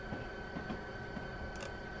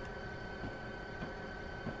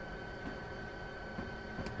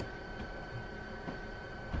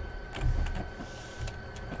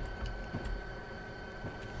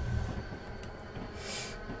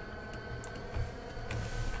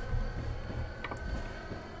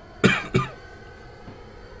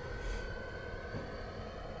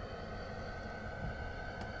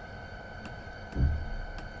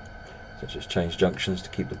 just change junctions to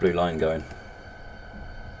keep the blue line going.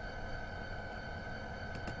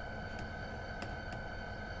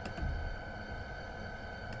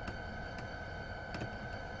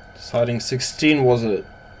 Siding 16 was it?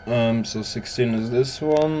 So 16 is this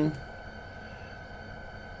one.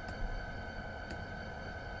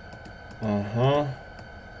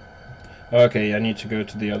 Okay, I need to go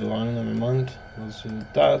to the other line, never mind. Let's do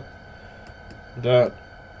that,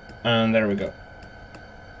 and there we go.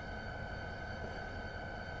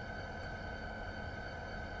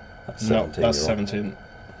 That's 17. No, that's 17.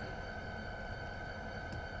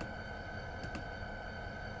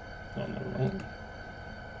 Oh, never mind.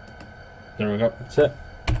 There we go. That's it.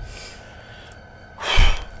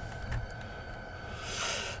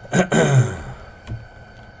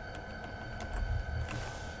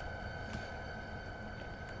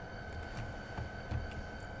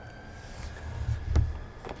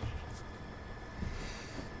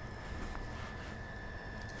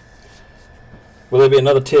 Will there be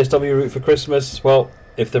another TSW route for Christmas? Well,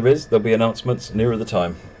 if there is, there'll be announcements nearer the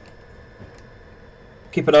time.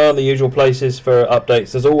 Keep an eye on the usual places for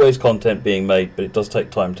updates. There's always content being made, but it does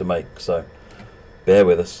take time to make, so bear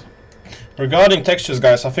with us. Regarding textures,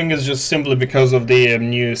 guys, I think it's just simply because of the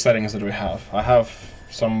new settings that we have. I have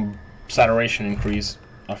some saturation increase,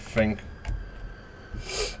 I think.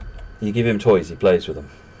 You give him toys, he plays with them.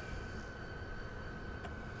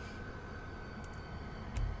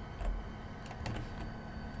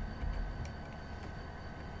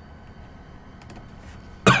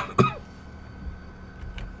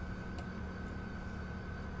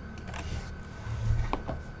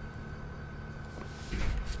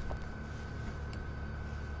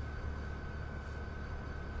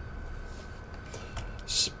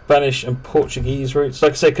 Spanish and Portuguese routes.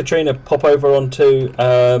 Like I say, Katrina, pop over onto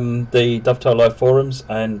the Dovetail Live forums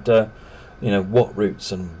and you know, what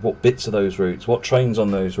routes and what bits of those routes, what trains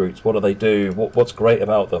on those routes, what do they do, what's great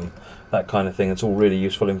about them, that kind of thing. It's all really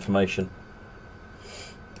useful information.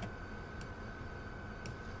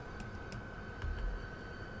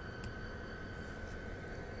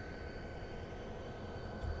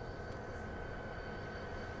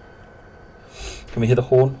 Can we hear the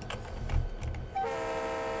horn?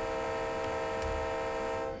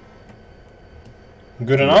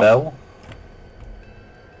 Good enough? Bell.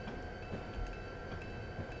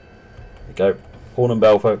 There you go. Horn and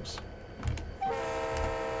bell, folks.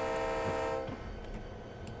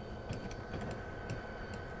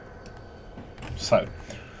 So,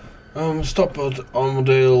 stop at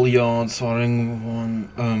Armadale Yard, siding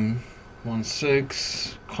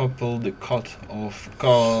 16. Couple the cut off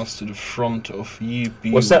cars to the front of UP.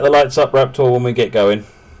 We'll set the lights up, Raptor, when we get going.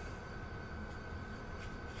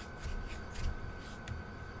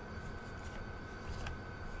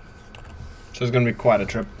 So it's going to be quite a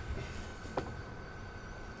trip.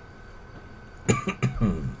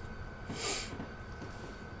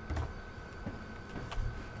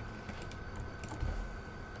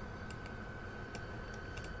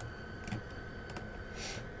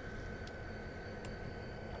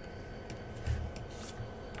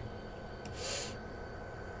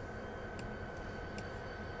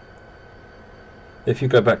 If you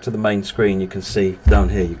go back to the main screen, you can see down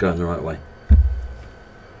here you're going the right way.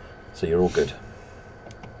 So you're all good.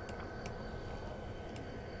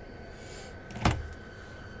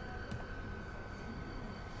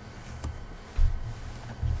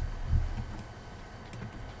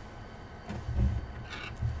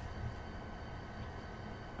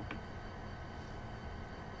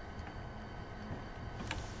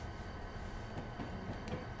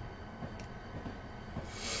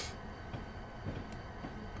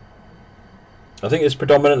 I think it's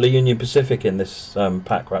predominantly Union Pacific in this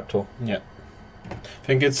pack, Raptor. Yeah. I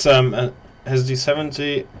think it's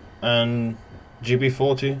SD70 and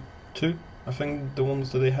GB40 too. I think the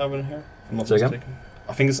ones that they have in here. If I'm not mistaken.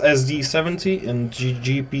 I think it's SD70 and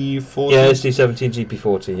GP40. Yeah, SD70 and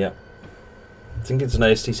GP40, yeah. I think it's an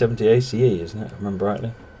SD70 ACE, isn't it? If I remember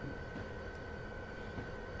rightly.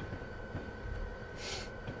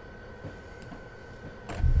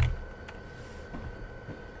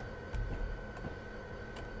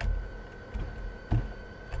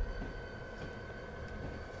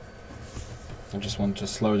 I just want to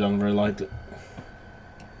slow down very lightly.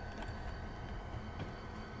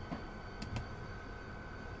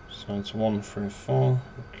 So it's 134,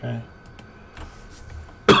 okay.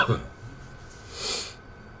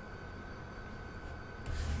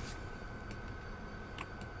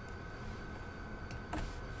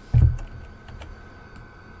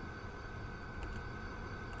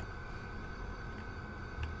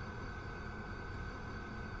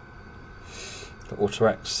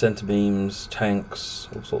 Auto-act, centre beams, tanks,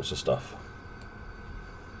 all sorts of stuff.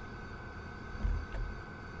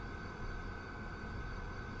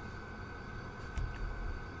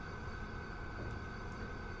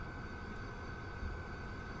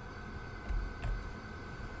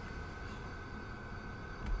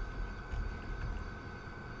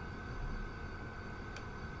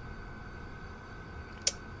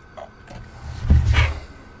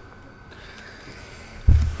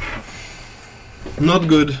 Not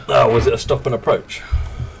good. Oh, was it a stop and approach?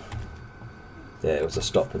 Yeah, it was a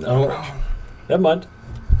stop and then approach. Never mind.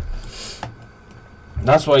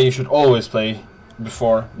 That's why you should always play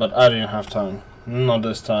before, but I didn't have time. Not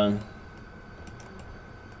this time.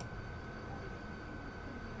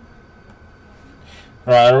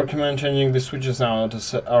 Right, I recommend changing the switches now to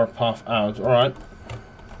set our path out. Alright.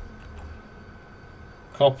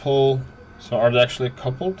 Couple. So are they actually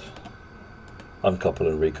coupled? Uncouple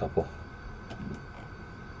and recouple.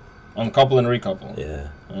 Uncouple and recouple. Yeah.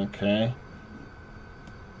 Okay.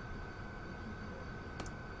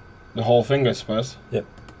 The whole thing, I suppose. Yep.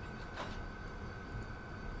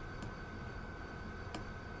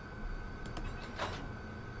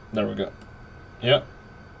 There we go. Yep.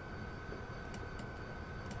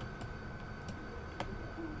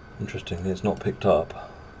 Interesting, it's not picked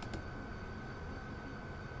up.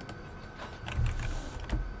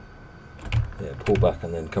 Yeah, pull back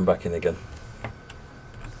and then come back in again.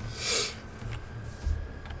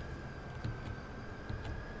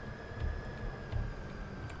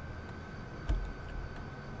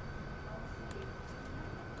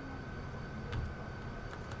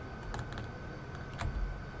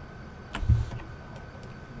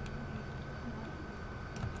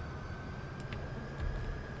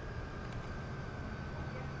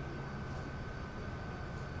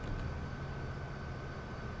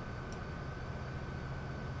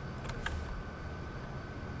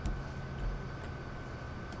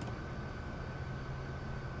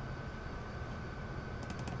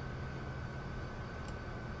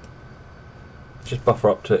 Just buffer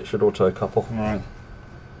up to it, should auto couple. Right.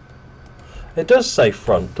 It does say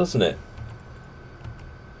front, doesn't it?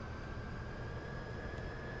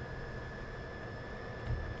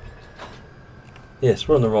 Yes,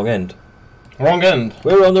 we're on the wrong end. Wrong end.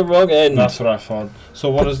 We're on the wrong end. That's what I thought. So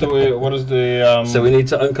what is the So we need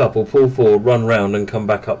to uncouple, pull forward, run round, and come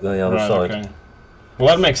back up the other right, side. okay. Well,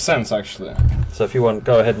 that makes sense actually. So if you want,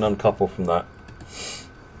 go ahead and uncouple from that.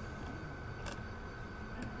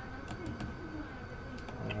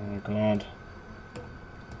 Oh my god.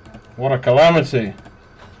 What a calamity.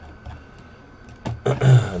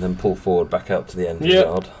 And then pull forward back out to the end of the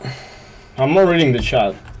yard. I'm not reading the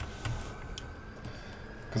chat.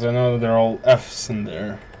 Because I know that they're all F's in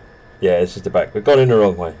there. Yeah, this is the back. We've gone in the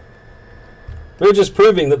wrong way. We were just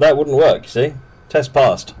proving that that wouldn't work, you see? Test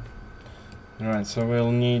passed. Alright, so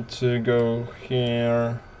we'll need to go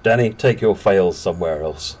here. Danny, take your fails somewhere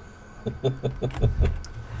else.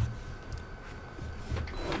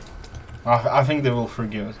 I think they will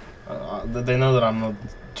forgive it. They know that I'm not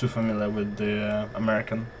too familiar with the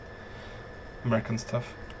American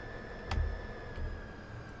stuff.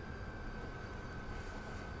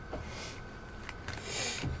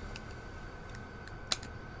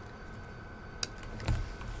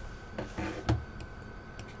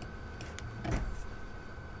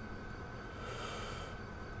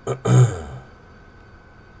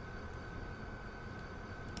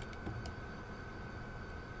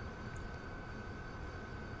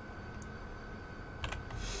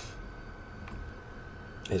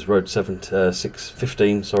 Is road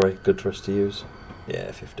 615, sorry, good for us to use?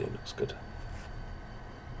 Yeah, 15 looks good.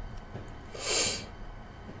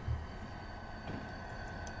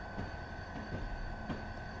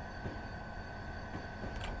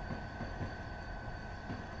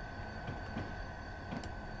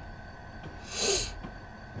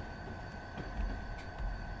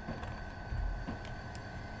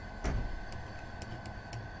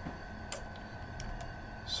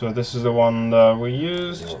 So this is the one that we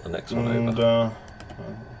used. You want the next one and, over?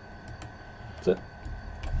 That's it.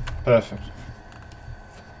 Perfect.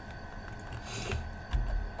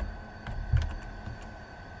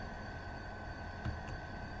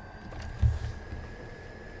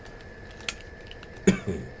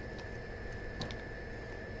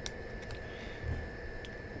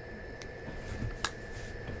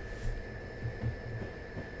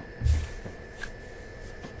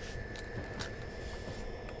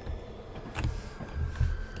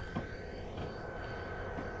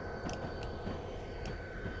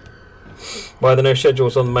 Why are there no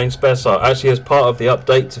schedules on the main spare site? Actually, as part of the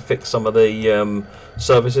update to fix some of the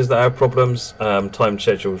services that have problems, timed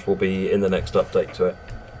schedules will be in the next update to it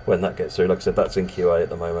when that gets through. Like I said, that's in QA at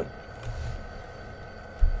the moment.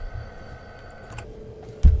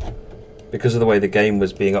 Because of the way the game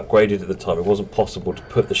was being upgraded at the time, it wasn't possible to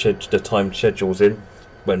put the timed schedules in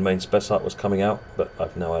when main spec site was coming out, but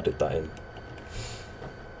I've now added that in.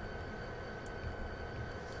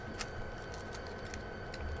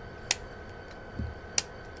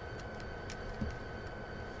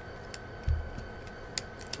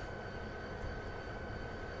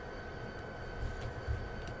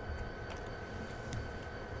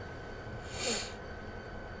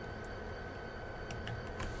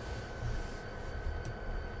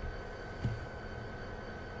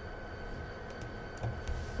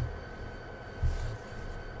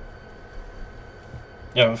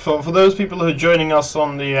 Yeah, for those people who are joining us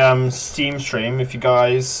on the Steam stream, if you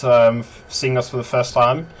guys seeing us for the first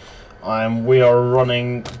time, we are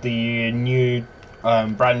running the new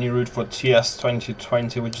brand new route for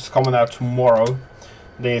TS2020, which is coming out tomorrow.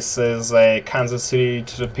 This is a Kansas City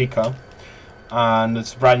to Topeka, and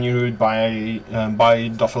it's a brand new route by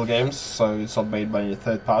Duffel Games, so it's not made by any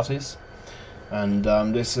third parties. And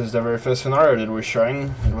this is the very first scenario that we're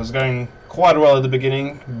showing. It was going quite well at the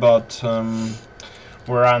beginning, but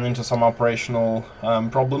we ran into some operational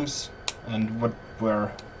problems, and we're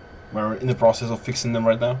in the process of fixing them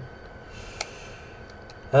right now.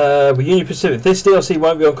 Union Pacific. This DLC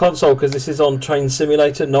won't be on console because this is on Train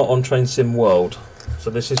Simulator, not on Train Sim World. So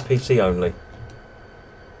this is PC only.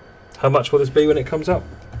 How much will this be when it comes out?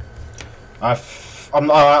 I'll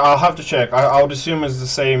have to check. I would assume it's the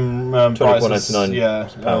same price. £24.99.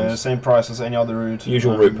 Yeah, same price as any other route.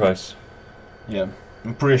 Usual route price. Yeah,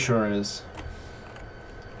 I'm pretty sure it is.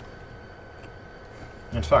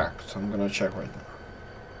 In fact, I'm gonna check right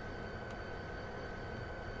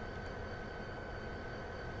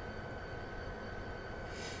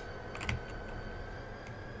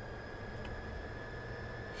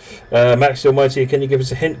now. Max Almighty, can you give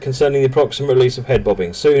us a hint concerning the approximate release of head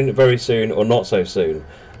bobbing? Soon, very soon, or not so soon?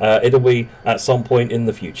 It'll be at some point in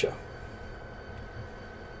the future.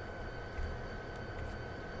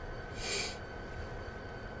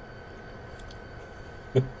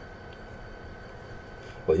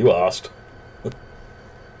 Well, you asked.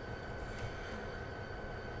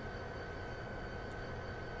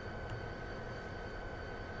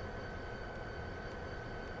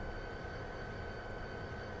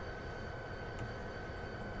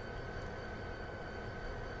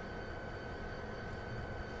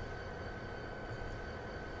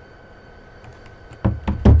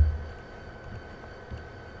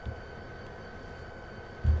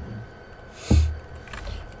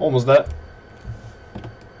 Almost there.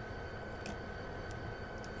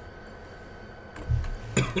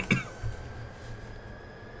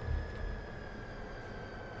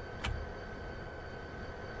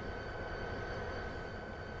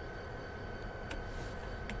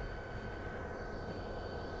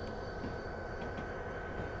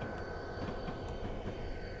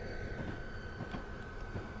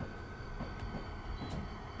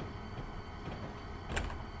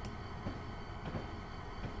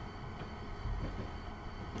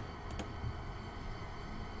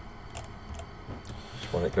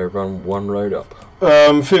 Want it go run one road up?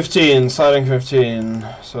 15, siding 15.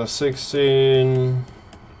 So 16.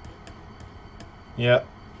 Yeah,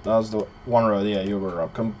 that's the one road. Yeah, you were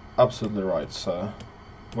up. Absolutely right. So,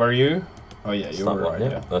 where are you? Oh yeah, you were right.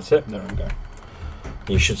 Yeah, that's it. There we go.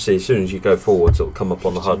 You should see as soon as you go forwards, it'll come up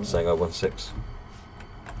on the HUD saying 016.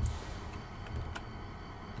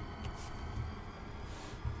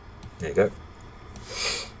 There you go.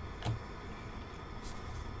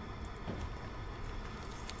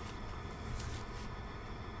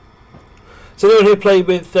 So anyone here play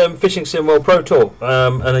with Fishing Sim World Pro Tour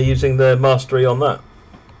and are using the mastery on that?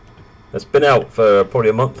 It's been out for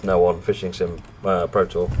probably a month now on Fishing Sim Pro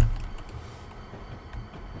Tour.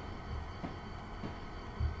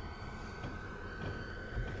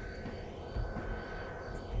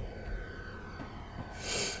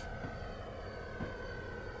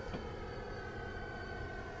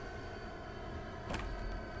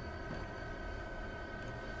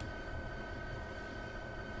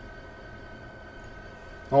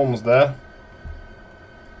 Almost there.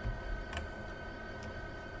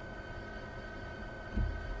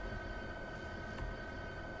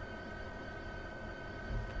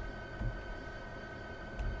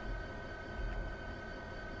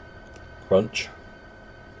 Crunch.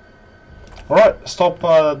 Alright, stop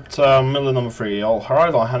at miller number 3.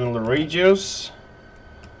 Alright, I'll handle the radios.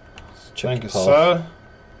 Thank you, sir.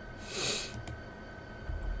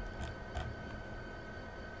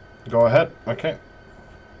 Go ahead. Okay.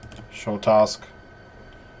 Show task.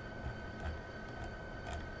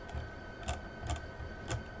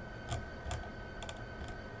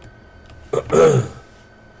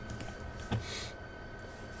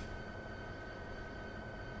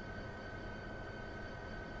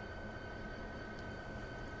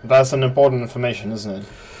 That's an important information, isn't it?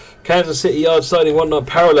 Kansas City Yard siding 19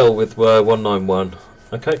 parallel with 191.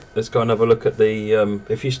 Okay, let's go and have a look at the.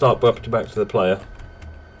 If you start back to the player,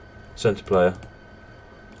 centre player,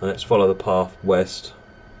 and let's follow the path west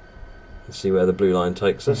and see where the blue line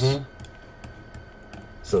takes us.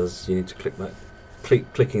 So you need to click that,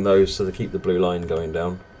 clicking those so they keep the blue line going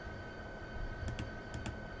down.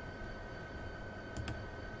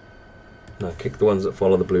 No, click the ones that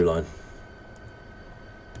follow the blue line.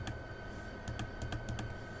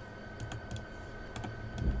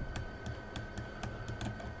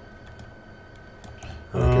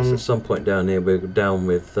 I guess at some point down here we're down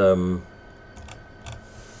with. Okay,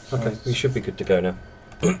 we should be good to go now.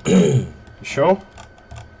 Sure.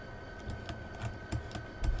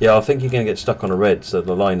 Yeah, I think you're going to get stuck on a red, so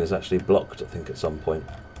the line is actually blocked. I think at some point.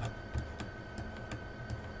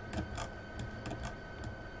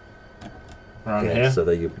 Around Yeah, here. so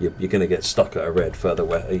that you're going to get stuck at a red further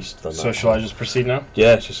east than that. So shall I just proceed now?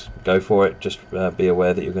 Yeah, just go for it. Just be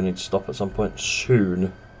aware that you're going to need to stop at some point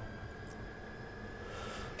soon.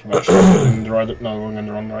 I'm actually going in the right, no, going in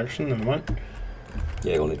the wrong direction. Never mind.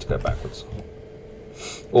 Yeah, you'll need to go backwards,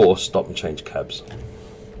 or stop and change cabs.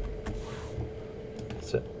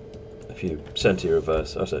 That's it. If you centre your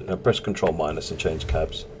reverse, that's it. Now press Control minus and change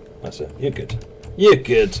cabs. That's it. You're good. You're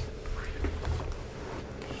good.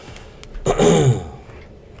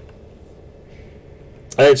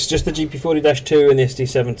 It's just the GP40-2 and the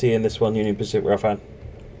SD70 in this one, Union Pacific Rail fan.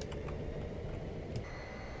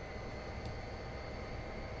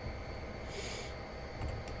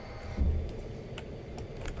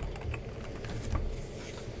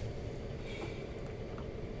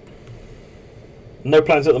 No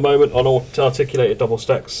plans at the moment on articulated double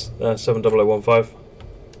stacks 70015.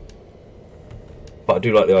 But I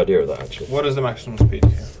do like the idea of that actually. What is the maximum speed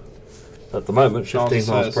here? At the moment, 15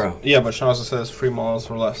 miles per hour. Yeah, but Schnauzer says 3 miles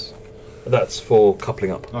or less. That's for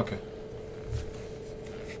coupling up. Okay.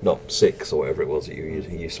 Not 6 or whatever it was that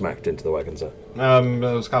you smacked into the wagon set. It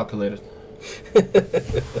was calculated.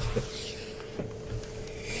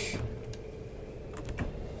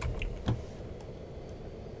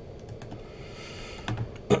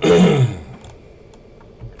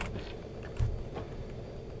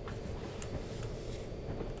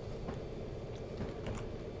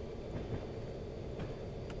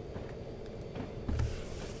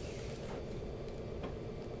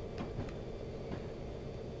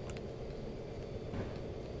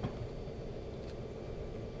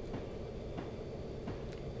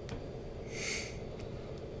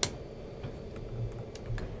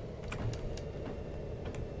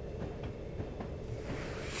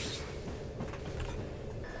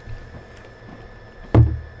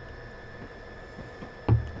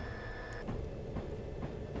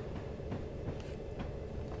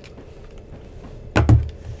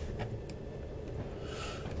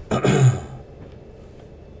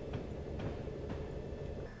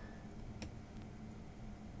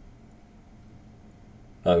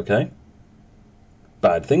 Okay.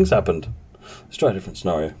 Bad things happened. Let's try a different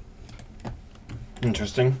scenario.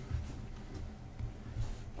 Interesting.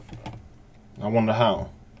 I wonder how.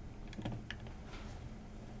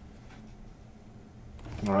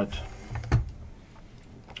 Right.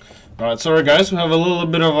 Alright, sorry guys, we have a little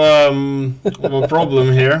bit of a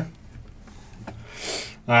problem here.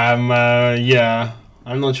 Yeah,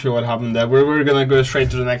 I'm not sure what happened there. We're gonna go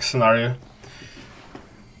straight to the next scenario.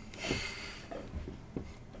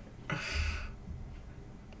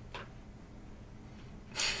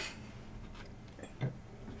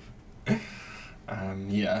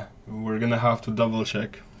 Yeah, we're gonna have to double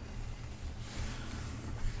check.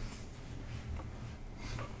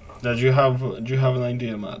 Do you have an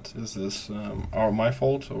idea, Matt? Is this my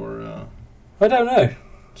fault or? I don't know.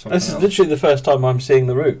 This is else? literally the first time I'm seeing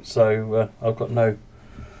the route, so I've got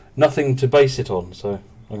nothing to base it on. So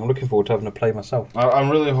I'm looking forward to having a play myself. I'm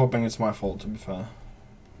really hoping it's my fault, to be fair.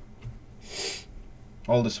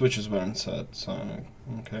 All the switches weren't set, so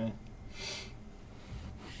okay.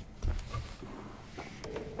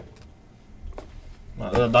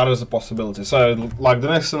 That is a possibility. So, like the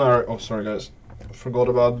next scenario. Oh, sorry, guys, forgot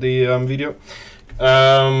about the video.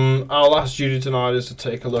 Our last duty tonight is to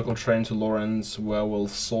take a local train to Lawrence, where we'll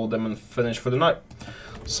sort them and finish for the night.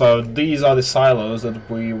 So these are the silos that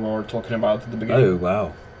we were talking about at the beginning. Oh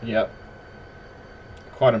wow! Yeah,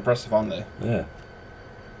 quite impressive, aren't they? Yeah.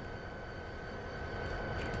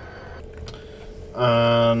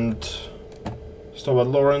 and stop at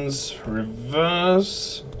Lawrence,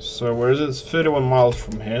 reverse. So where is it? It's 31 miles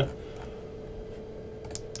from here.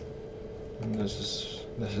 And this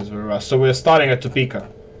is reverse. So we're starting at Topeka.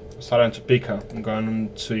 And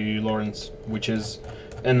going to Lawrence, which is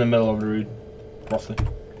in the middle of the route, roughly.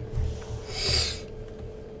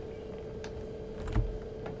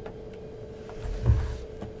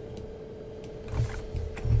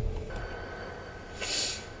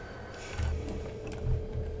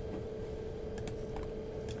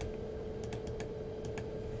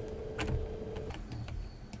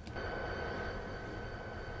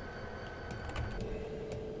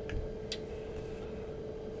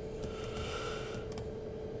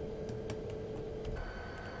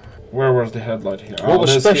 Where was the headlight here? What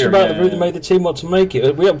was special about the route that made the team want to make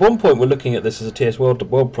it? We at one point were looking at this as a TS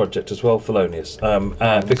World project as well, Thelonious,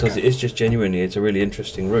 because it is just genuinely, it's a really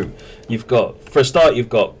interesting route. You've got, for a start, you've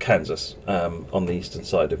got Kansas on the eastern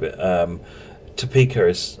side of it. Topeka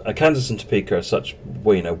is Kansas and Topeka are such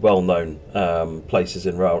well-known places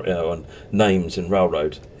in and names in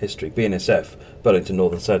railroad history. BNSF, Burlington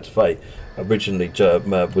Northern Santa Fe, originally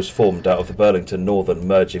was formed out of the Burlington Northern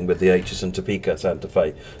merging with the H's and Topeka Santa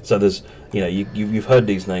Fe. So there's you've heard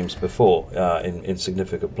these names before in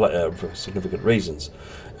significant for significant reasons.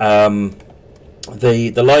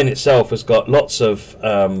 The line itself has got lots of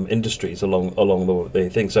industries along the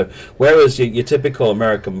thing. So whereas your typical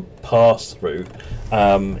American pass route,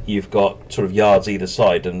 you've got sort of yards either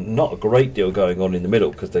side and not a great deal going on in the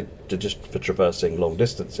middle because they're just for traversing long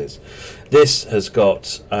distances. This has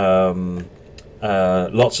got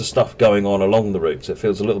lots of stuff going on along the route. So it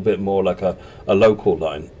feels a little bit more like a local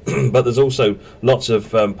line, but there's also lots of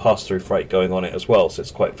pass-through freight going on it as well. So it's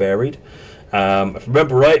quite varied. If I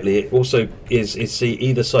remember rightly, it also is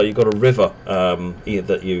either side. You've got a river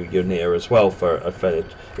that you're near as well for a fed.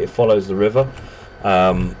 It follows the river.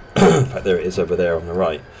 In fact, there it is over there on the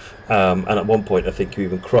right. And at one point, I think you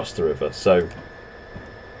even cross the river. So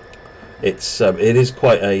it is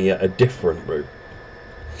quite a different route.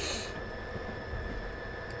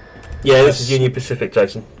 Yeah, this is Union Pacific,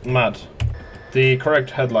 Jason. Mad. The correct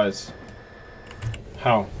headlights.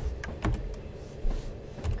 How?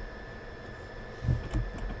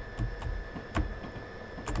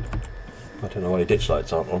 I don't know why ditch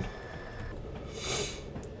lights aren't on.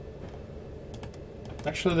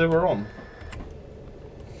 Actually, they were on.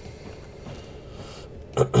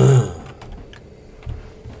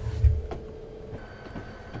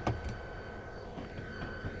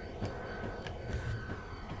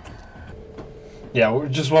 Yeah, we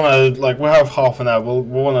just want to, we have half an hour. We'll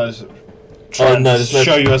want to try and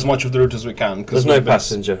show you as much of the route as we can. There's no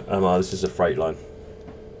passenger MR, this is a freight line.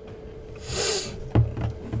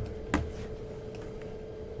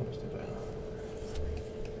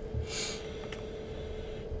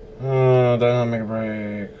 Dynamic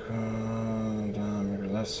brake,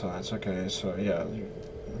 dynamic left sides. Okay, so yeah.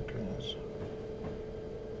 Okay.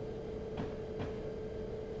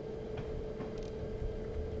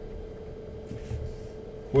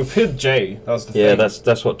 We've hit J. That's the thing. Yeah,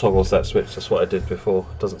 that's what toggles that switch. That's what I did before.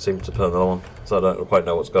 It doesn't seem to turn it on, so I don't quite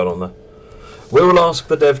know what's going on there. We will ask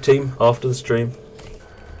the dev team after the stream.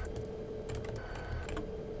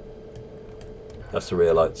 That's the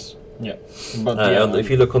rear lights. Yeah, but if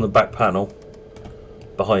you look on the back panel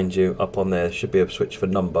behind you, up on there, should be a switch for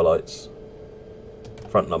number lights.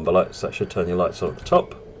 Front number lights. That should turn your lights on at the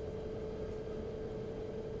top.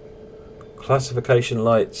 Classification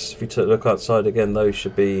lights. If you look outside again, those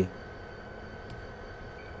should be.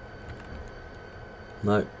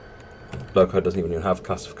 No, loco doesn't even have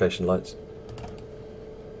classification lights.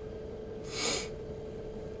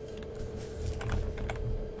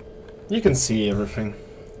 You can see everything.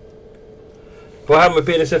 What happened with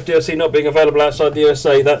BNSF DLC not being available outside the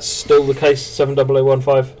USA? That's still the case,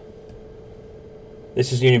 70015.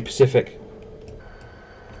 This is Union Pacific.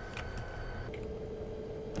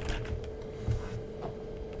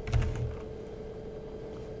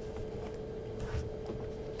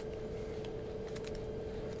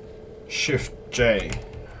 Shift J.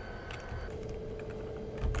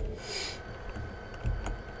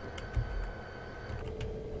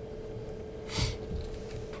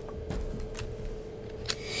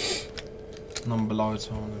 Number lights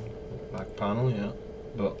on the back panel, yeah,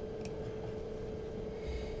 but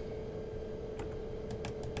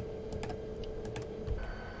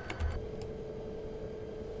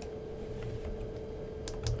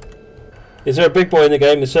is there a big boy in the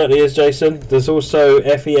game? There certainly is, Jason. There's also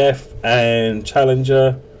FEF and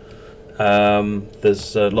Challenger.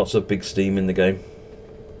 There's lots of big steam in the game.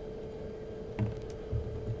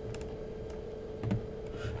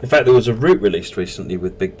 In fact, there was a route released recently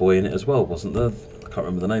with Big Boy in it as well, wasn't there? I can't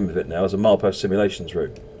remember the name of it now. It was a milepost simulations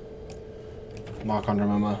route. No, I can't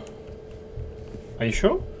remember. Are you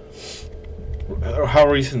sure? How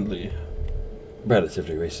recently?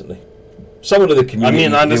 Relatively recently. Someone of the community. I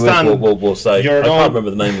mean, I understand. Will say. I You're can't remember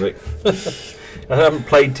the name of it. I haven't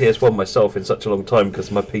played TS1 myself in such a long time because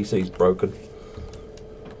my PC's broken.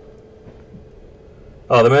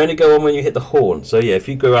 Oh, they may only go on when you hit the horn. So yeah, if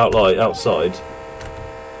you go out like outside,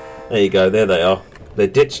 there you go. There they are. They're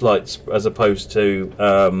ditch lights as opposed to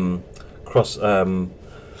cross.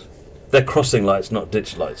 They're crossing lights, not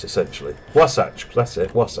ditch lights, essentially. Wasatch, that's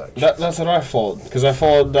it. Wasatch. That's what I thought, because I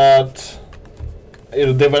thought that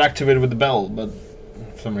they were activated with the bell, but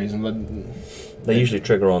for some reason, but they usually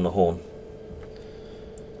trigger on the horn.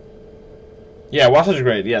 Yeah, Wasatch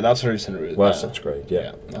Grade. Yeah, that's a recent route. Wasatch Grade.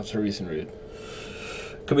 Yeah, that's a recent route.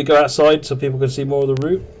 Can we go outside so people can see more of the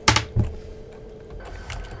route?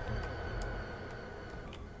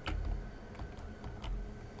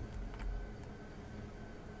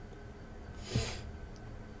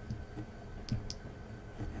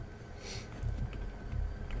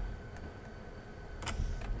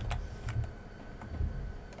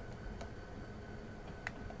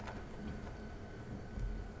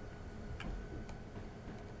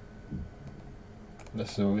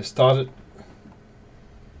 So we started.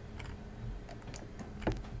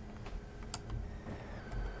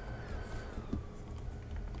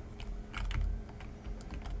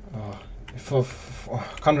 I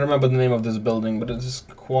can't remember the name of this building, but it is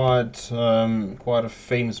quite a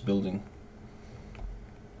famous building.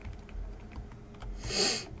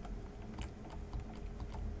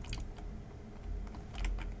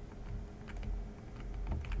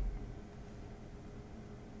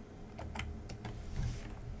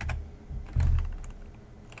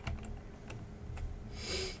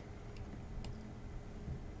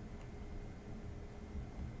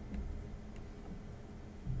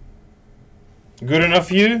 Good enough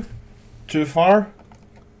view? Too far?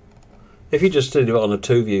 If you just do it on a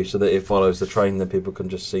 2 view so that it follows the train, then people can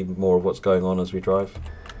just see more of what's going on as we drive.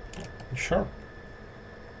 Sure.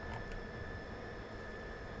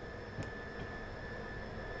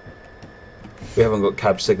 We haven't got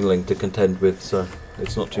cab signalling to contend with, so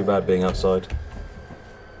it's not too bad being outside.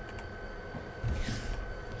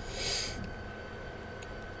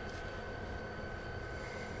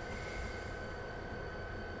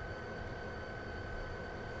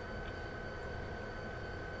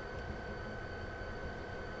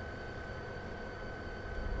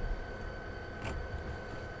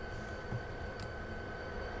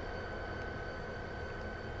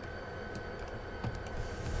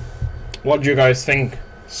 What do you guys think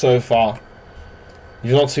so far?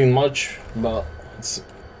 You've not seen much, but it's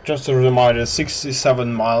just a reminder,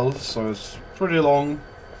 67 miles, so it's pretty long.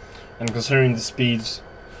 And considering the speeds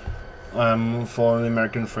for the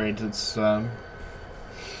American freight, it's gonna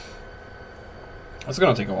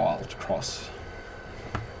take a while to cross.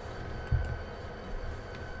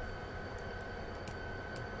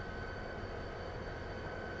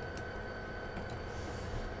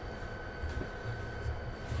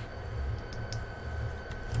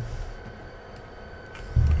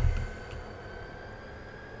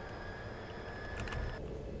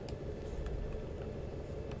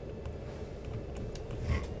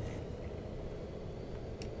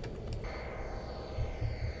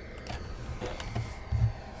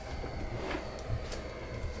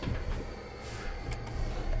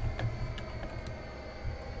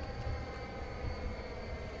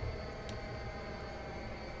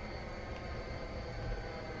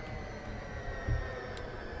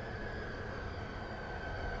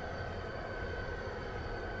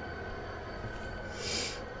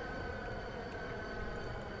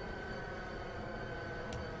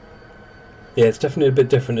 Yeah, it's definitely a bit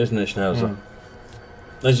different, isn't it, Schnauzer?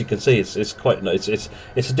 As you can see, it's quite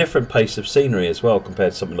it's a different pace of scenery as well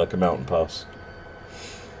compared to something like a mountain pass.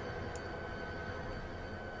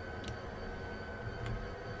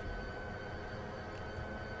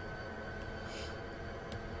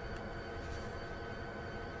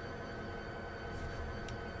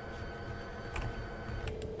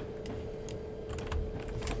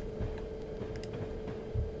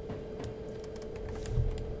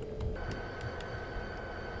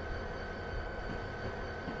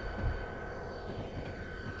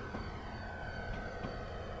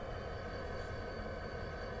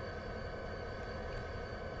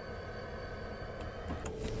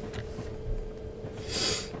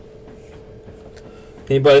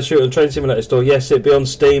 Can you buy the Shooter Train Simulator store? Yes, it'll be on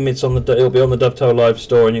Steam. It'll be on the Dovetail Live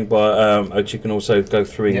store, and you can buy. You can also go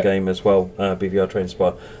through in game as well. BVR Train Spy.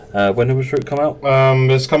 When does Route come out?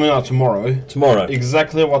 It's coming out tomorrow. Tomorrow.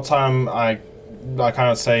 Exactly what time I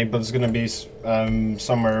cannot say, but it's gonna be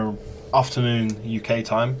somewhere afternoon UK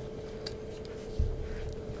time,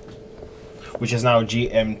 which is now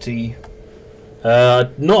GMT.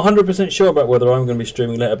 Not 100% sure about whether I'm going to be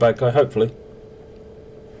streaming later, Bad Guy. Hopefully,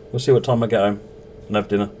 we'll see what time I get home and have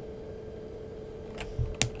dinner.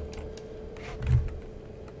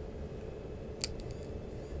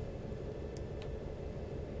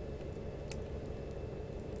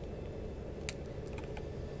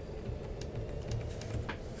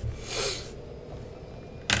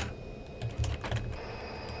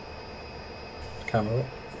 Camera up.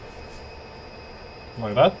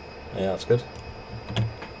 Like that? Yeah, that's good.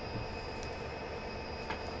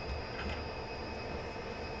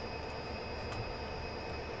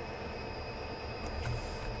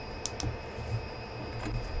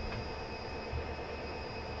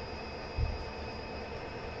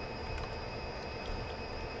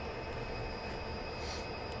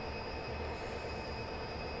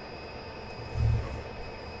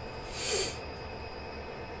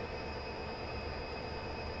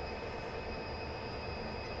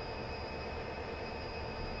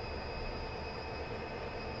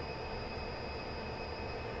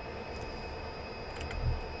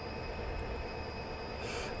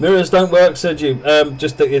 Mirrors don't work, said you.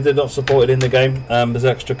 Just that they're not supported in the game. There's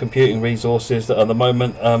extra computing resources that at the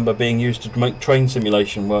moment are being used to make train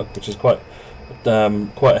simulation work, which is quite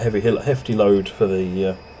a hefty load for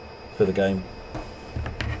the game.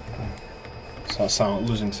 So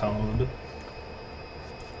losing sound a little bit.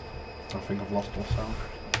 I think I've lost all sound.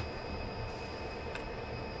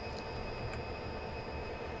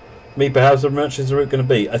 Meepa, how's the merchants route going to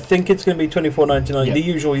be? I think it's going to be £24.99. Yeah.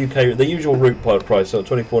 The usual route price, so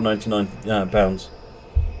 £24.99 pounds.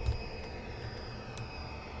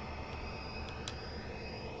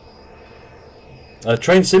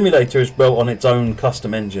 Train Simulator is built on its own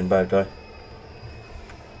custom engine, Bad Guy.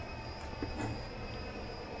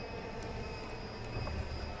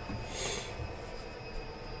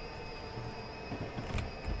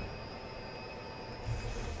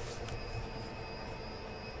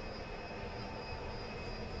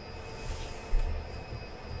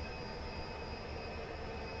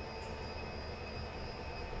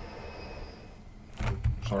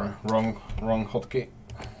 Sorry, wrong hotkey.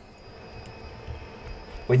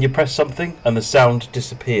 When you press something and the sound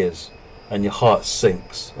disappears and your heart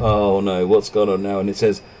sinks. Oh no, what's going on now? And it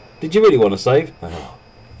says, did you really want to save? Oh.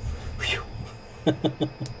 Phew.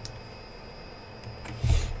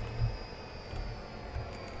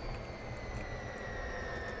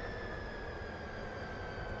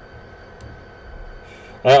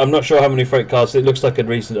 I'm not sure how many freight cars. It looks like a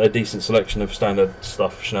decent selection of standard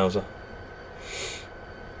stuff, Schnauzer.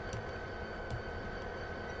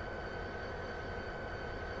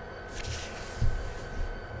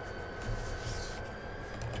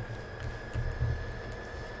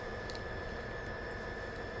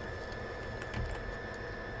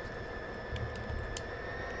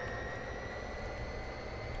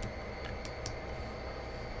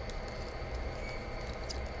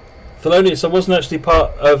 Thelonious, I wasn't actually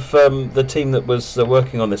part of the team that was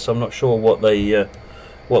working on this, so I'm not sure what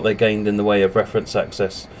they gained in the way of reference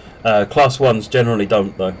access. Class 1s generally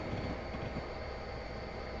don't, though.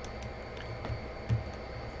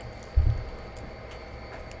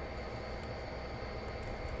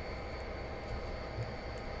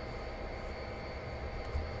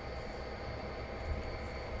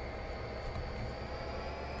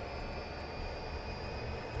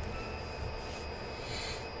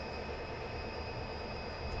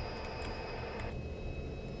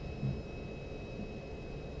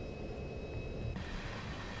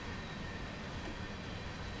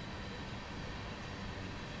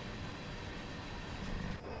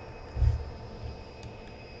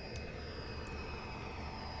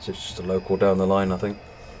 So it's just a local down the line, I think.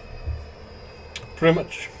 Pretty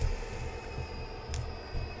much.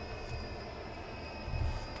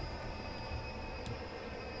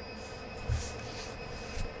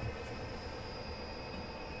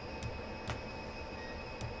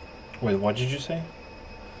 Wait, what did you say?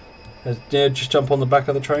 Yeah, just jump on the back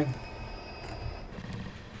of the train.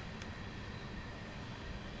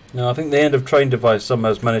 No, I think the end of train device somehow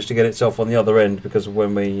has managed to get itself on the other end because of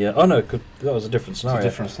when we... oh no, that was a different scenario. It's a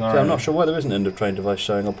different scenario. Yeah, I'm not sure why there isn't end of train device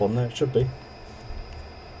showing up on there. It should be.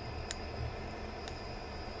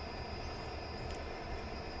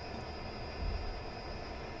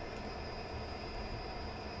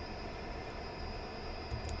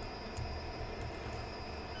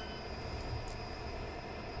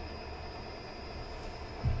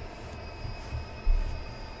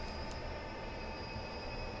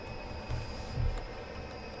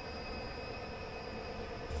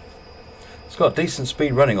 It's got decent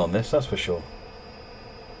speed running on this, that's for sure.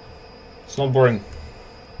 It's not boring.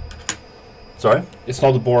 Sorry? It's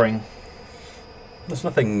not boring. There's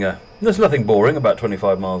nothing boring about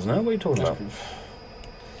 25 miles an hour. What are you talking about?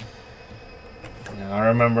 Yeah, I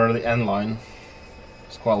remember the end line.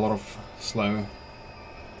 There's quite a lot of slow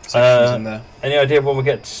sections in there. Any idea when we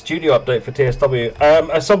get studio update for TSW?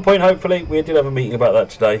 At some point, hopefully. We did have a meeting about that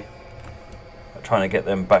today. Trying to get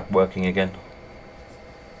them back working again.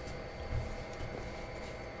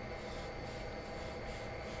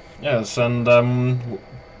 Yes, and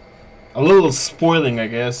a little spoiling, I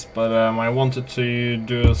guess, but I wanted to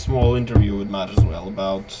do a small interview with Matt as well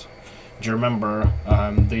about. Do you remember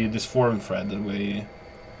this forum thread that we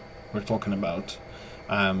were talking about,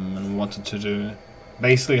 and wanted to do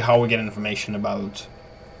basically how we get information about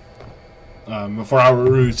for our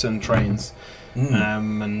routes and trains,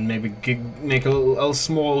 and maybe make a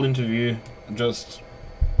small interview just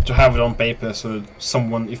to have it on paper, so that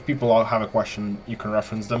someone, if people have a question, you can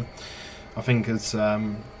reference them. I think it's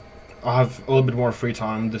I'll have a little bit more free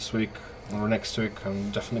time this week or next week. I'm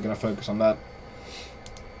definitely going to focus on that.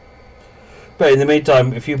 But in the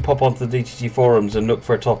meantime, if you pop onto the DTG forums and look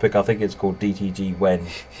for a topic, I think it's called DTG when,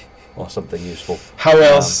 or something useful. How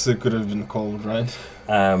else it could have been called, right?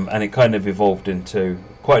 And it kind of evolved into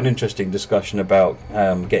quite an interesting discussion about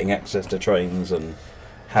getting access to trains and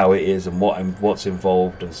how it is and what's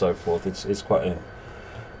involved and so forth. It's quite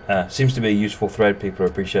a seems to be a useful thread. People are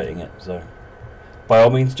appreciating it. So, by all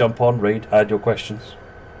means, jump on, read, add your questions.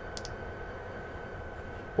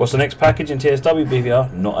 What's the next package in TSW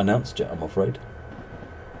BVR? Not announced yet, I'm afraid.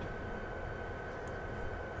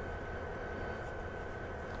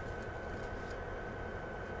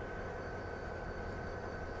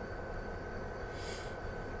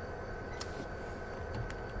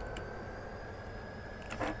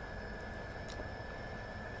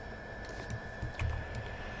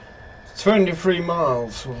 It's 23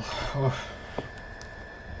 miles.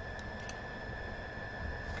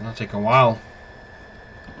 Gonna take a while.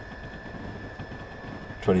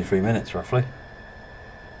 23 minutes, roughly.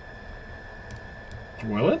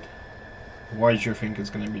 Will it? Why do you think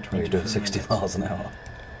it's going to be 23 You're doing 60 minutes? miles an hour.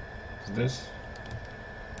 Is this?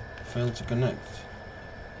 Failed to connect.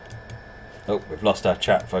 Oh, we've lost our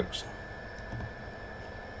chat, folks.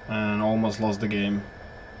 And almost lost the game.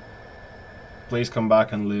 Please come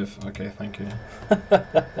back and live. Okay, thank you.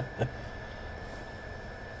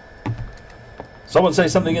 Someone say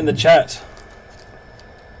something in the chat.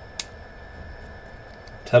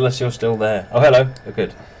 Tell us you're still there. Oh, hello. Oh,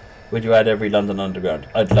 good. Would you add every London Underground?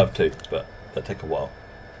 I'd love to, but that'd take a while.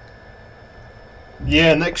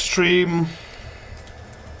 Yeah, next stream.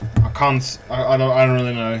 I can't. I don't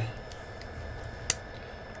really know.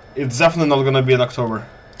 It's definitely not gonna be in October.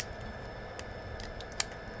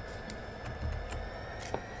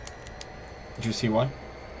 Did you see why?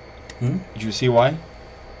 Did you see why?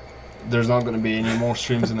 There's not gonna be any more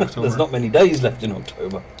streams in October. There's not many days left in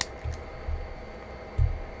October.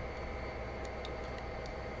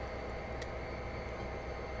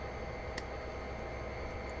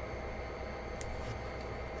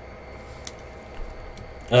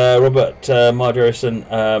 Robert Margerison,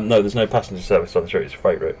 no, there's no passenger service on the route, it's a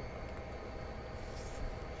freight route.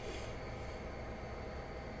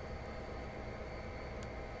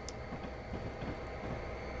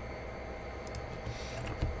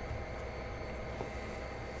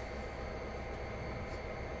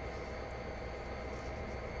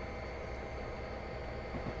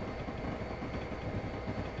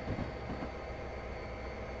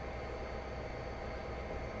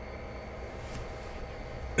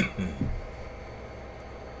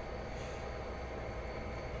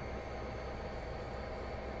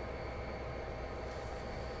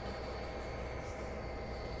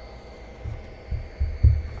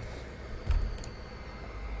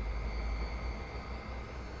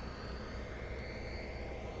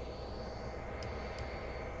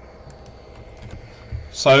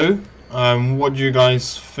 So, what do you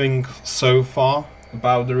guys think so far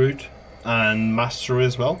about the route and mastery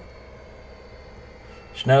as well?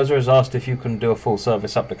 Schnauzer has asked if you can do a full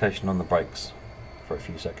service application on the brakes for a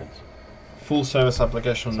few seconds. Full service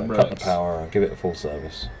application on So the cut brakes. the power, give it a full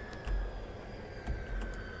service.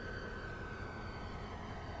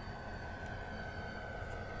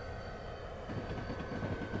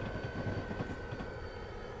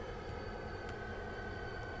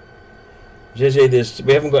 JJ,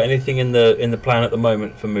 we haven't got anything in the plan at the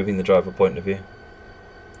moment for moving the driver point of view.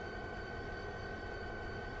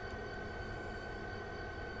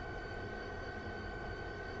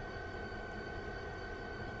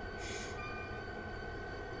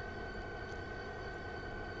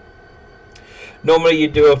 Normally you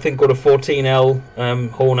do a thing called a 14L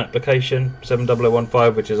horn application,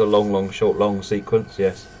 70015, which is a long, long, short, long sequence,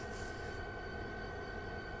 yes.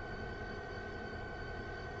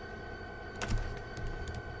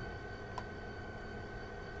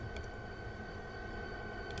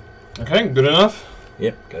 Okay, good enough?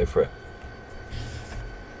 Yep, go for it.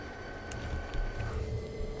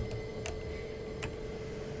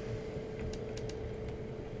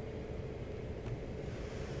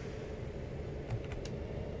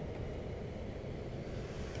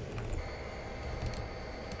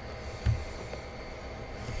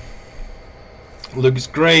 Looks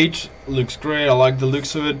great. Looks great. I like the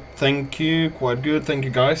looks of it. Thank you. Quite good. Thank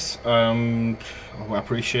you, guys. I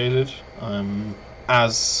appreciate it.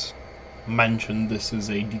 As mentioned, this is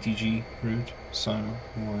a DTG route, so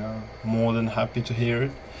we are more than happy to hear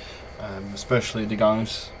it. Especially the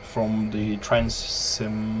guys from the Trans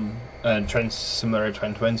Simulator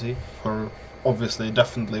 2020 who are obviously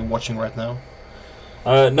definitely watching right now.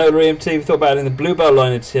 No, EMT, we thought about adding the Bluebell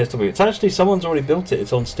line into TSW. It's actually, someone's already built it.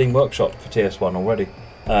 It's on Steam Workshop for TS1 already.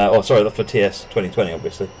 Oh, sorry, for TS2020,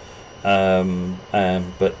 obviously.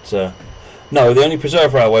 No, the only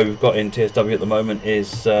preserve railway we've got in TSW at the moment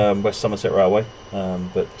is West Somerset Railway.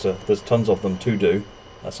 There's tons of them to do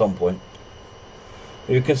at some point.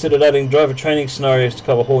 Have you considered adding driver training scenarios to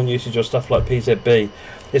cover horn usage or stuff like PZB?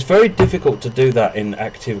 It's very difficult to do that in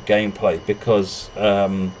active gameplay because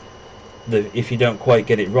if you don't quite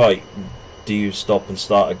get it right, do you stop and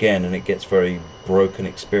start again, and it gets very broken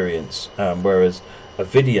experience. Whereas a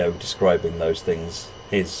video describing those things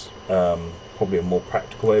is probably a more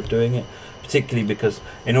practical way of doing it, particularly because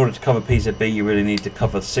in order to cover PZB you really need to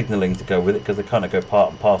cover signalling to go with it, because they kind of go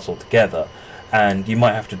part and parcel together, and you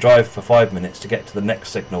might have to drive for 5 minutes to get to the next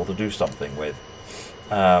signal to do something with.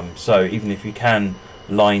 So even if you can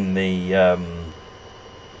line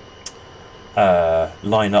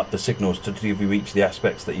up the signals to give you each the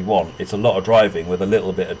aspects that you want, it's a lot of driving with a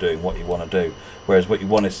little bit of doing what you want to do. Whereas what you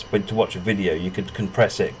want is, when to watch a video, you could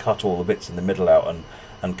compress it, cut all the bits in the middle out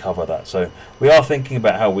and cover that. So we are thinking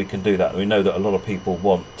about how we can do that. We know that a lot of people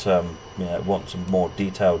want want some more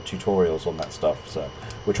detailed tutorials on that stuff, so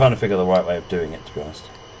we're trying to figure the right way of doing it, to be honest.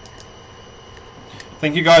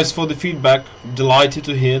 Thank you guys for the feedback. Delighted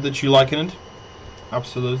to hear that you liking it.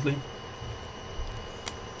 Absolutely.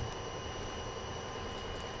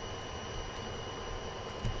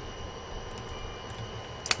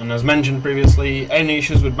 And as mentioned previously, any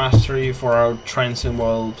issues with mastery for our Transcend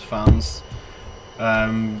World fans,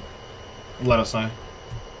 let us know.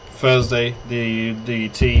 Thursday, the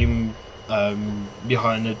team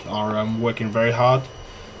behind it are working very hard.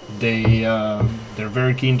 They're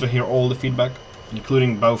very keen to hear all the feedback,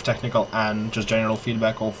 including both technical and just general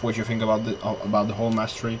feedback of what you think about the whole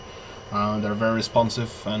mastery. They're very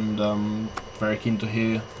responsive and very keen to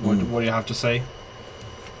hear what you have to say.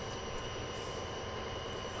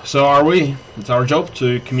 So are we. It's our job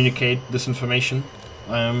to communicate this information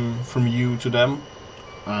from you to them,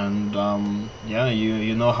 and yeah,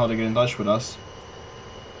 you know how to get in touch with us.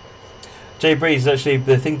 Jay Breeze, actually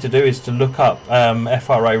the thing to do is to look up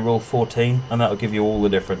FRA Rule 14, and that'll give you all the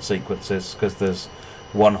different sequences, because there's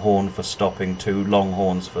one horn for stopping, 2 long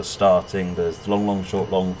horns for starting, there's long, long, short,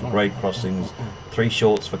 long for grade crossings, 3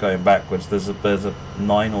 shorts for going backwards. There's a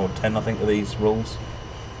 9 or 10, I think, of these rules.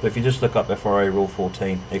 But if you just look up FRA Rule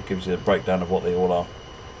 14, it gives you a breakdown of what they all are.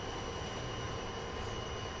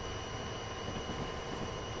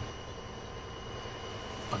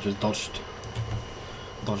 I just dodged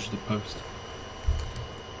the post.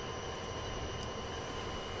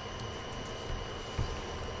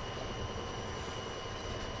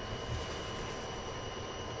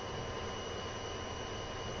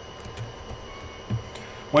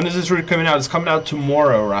 When is this route coming out? It's coming out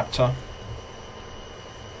tomorrow, Raptor.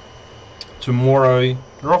 Tomorrow,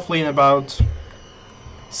 roughly in about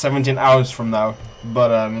 17 hours from now, but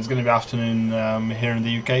it's going to be afternoon here in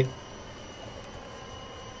the UK.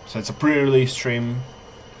 So it's a pre-release stream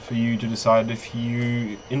for you to decide if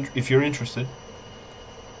you're interested.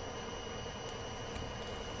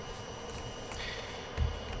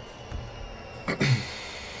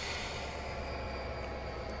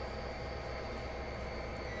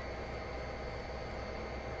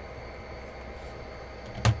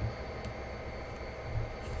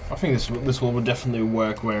 I think this will definitely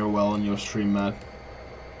work very well on your stream, Matt.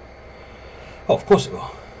 Oh, of course it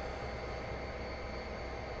will.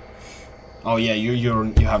 Oh yeah, you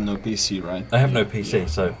have no PC, right? I have no PC,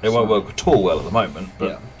 so it won't work at all well at the moment. But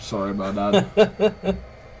yeah, sorry about that.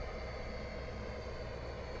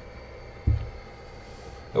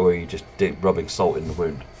 Or are you just rubbing salt in the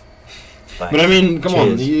wound? Thanks. But I mean, come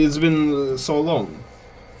on, Cheers. it's been so long.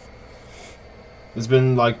 It's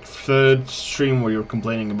been like third stream where you're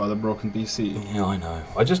complaining about a broken PC. Yeah, I know.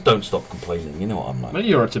 I just don't stop complaining. You know what I'm like. Well,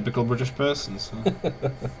 you're a typical British person, so.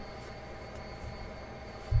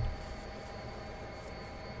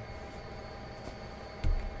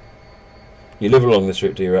 You live along this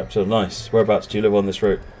route, do you, Raptor? Nice. Whereabouts do you live on this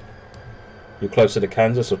route? You're closer to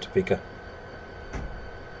Kansas or Topeka?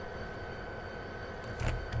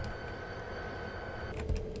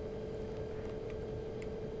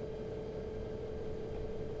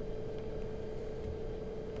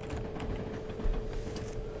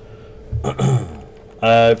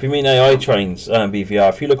 If you mean AI trains, BVR,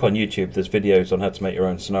 if you look on YouTube, there's videos on how to make your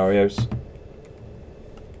own scenarios.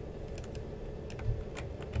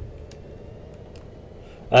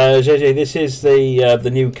 JJ, this is the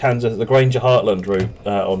new Kansas, the Granger Heartland route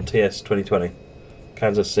on TS2020,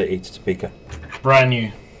 Kansas City to Topeka. Brand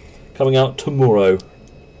new. Coming out tomorrow.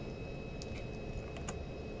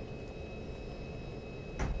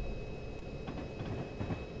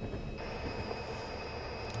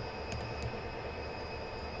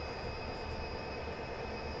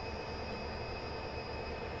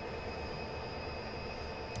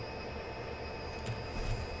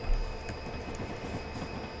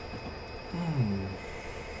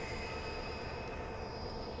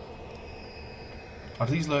 Are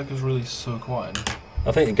these lurkers really so quiet?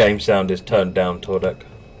 I think the game sound is turned down, Tordek.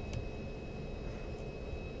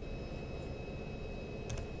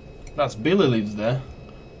 That's Billy lives there.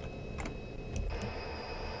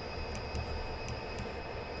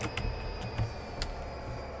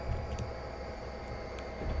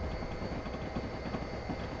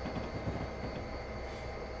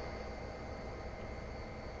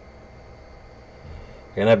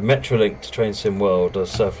 We're gonna have Metrolink to Train Sim World or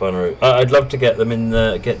Surfliner route. I'd love to get them in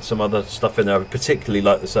there, get some other stuff in there. I particularly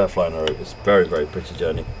like the Surfliner route. It's a very, very pretty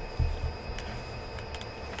journey.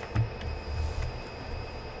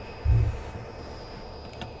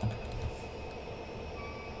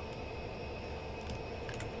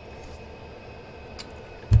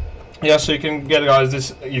 Yeah, so you can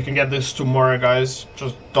get this tomorrow, guys.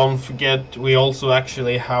 Just don't forget, we also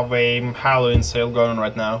actually have a Halloween sale going on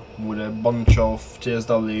right now with a bunch of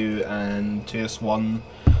TSW and TS1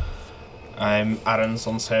 add-ons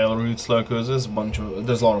on sale. Routes, locos, there's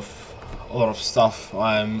a lot of stuff.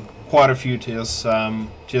 Quite a few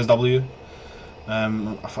TSW.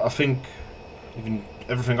 I think even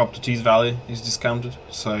everything up to Tees Valley is discounted.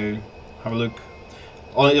 So have a look.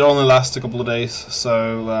 It only lasts a couple of days,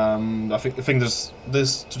 so I think there's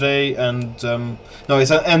this today, and no,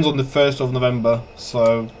 it ends on the 1st of November.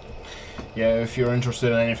 So yeah, if you're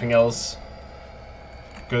interested in anything else,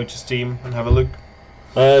 go to Steam and have a look.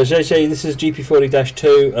 JJ, this is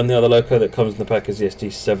GP40-2, and the other loco that comes in the pack is the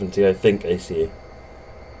SD70, I think, ACE.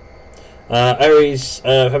 Aries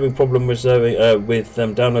having problem reserving with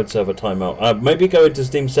download server timeout. Maybe go into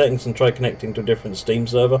Steam settings and try connecting to a different Steam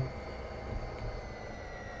server.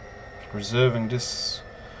 Reserving this.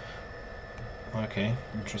 Okay,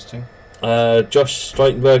 interesting. Josh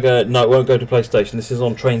Streitenberger, no, it won't go to PlayStation. This is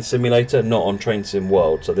on Train Simulator, not on Train Sim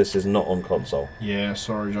World, so this is not on console. Yeah,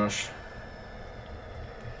 sorry, Josh.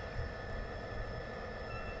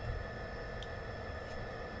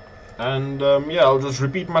 And yeah, I'll just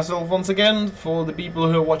repeat myself once again for the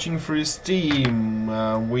people who are watching through Steam.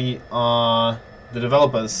 We are the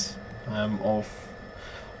developers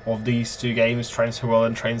of these two games, Train Sim World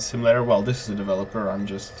and Train Simulator. Well, this is a developer. I'm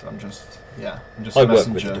just a messenger. Work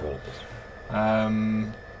with the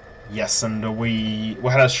developers. Yes, and we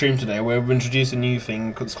had a stream today where we introduced a new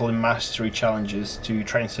thing. It's called Mastery Challenges to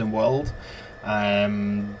Train Sim World.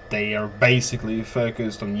 They are basically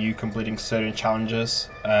focused on you completing certain challenges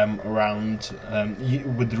around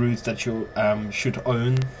with the routes that you should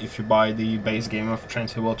own if you buy the base game of Train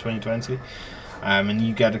Sim World 2020. And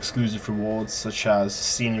you get exclusive rewards such as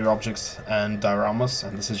scenery objects and dioramas,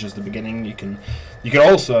 and this is just the beginning. You can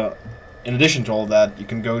also, in addition to all that, you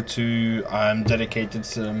can go to dedicated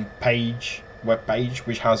web page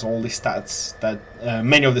which has all the stats that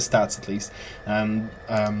many of the stats at least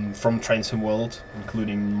from Train Sim World,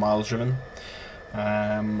 including miles driven,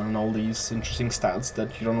 and all these interesting stats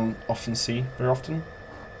that you don't often see very often.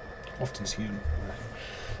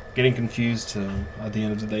 Getting confused at the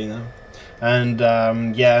end of the day now. And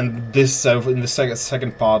yeah, and this in the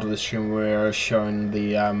second part of the stream we're showing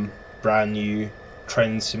the brand new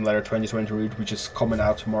Train Simulator 2020 route, which is coming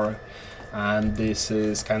out tomorrow, and this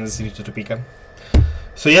is Kansas City to Topeka.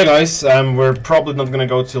 So yeah, guys, we're probably not gonna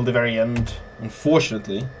go till the very end,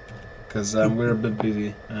 unfortunately, because we're a bit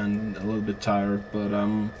busy and a little bit tired. But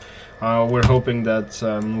We're hoping that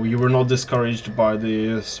you were not discouraged by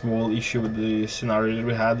the small issue with the scenario that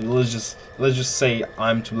we had. Let's just say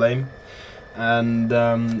I'm to blame, and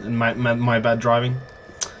my bad driving.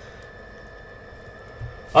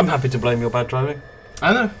 I'm happy to blame your bad driving.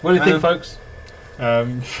 I know. What do you think, folks?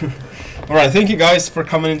 All right, thank you guys for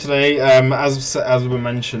coming in today. As we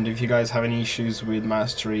mentioned, if you guys have any issues with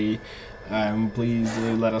Mastery, please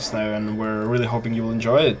let us know, and we're really hoping you will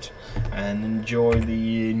enjoy it and enjoy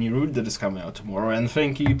the new route that is coming out tomorrow. And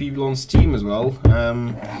thank you people on Steam as well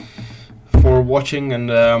for watching,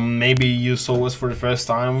 and maybe you saw us for the first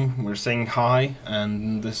time. We're saying hi,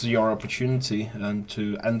 and this is your opportunity and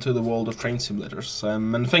to enter the world of train simulators.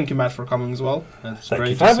 And thank you, Matt, for coming as well. It's Thank great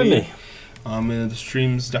you for having me. The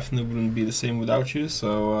streams definitely wouldn't be the same without you.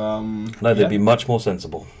 So No, they'd be much more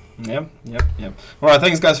sensible. Yep. All right,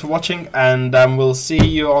 thanks guys for watching, and we'll see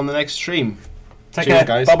you on the next stream. Take Cheers, care.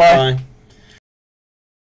 guys. Bye-bye. Bye.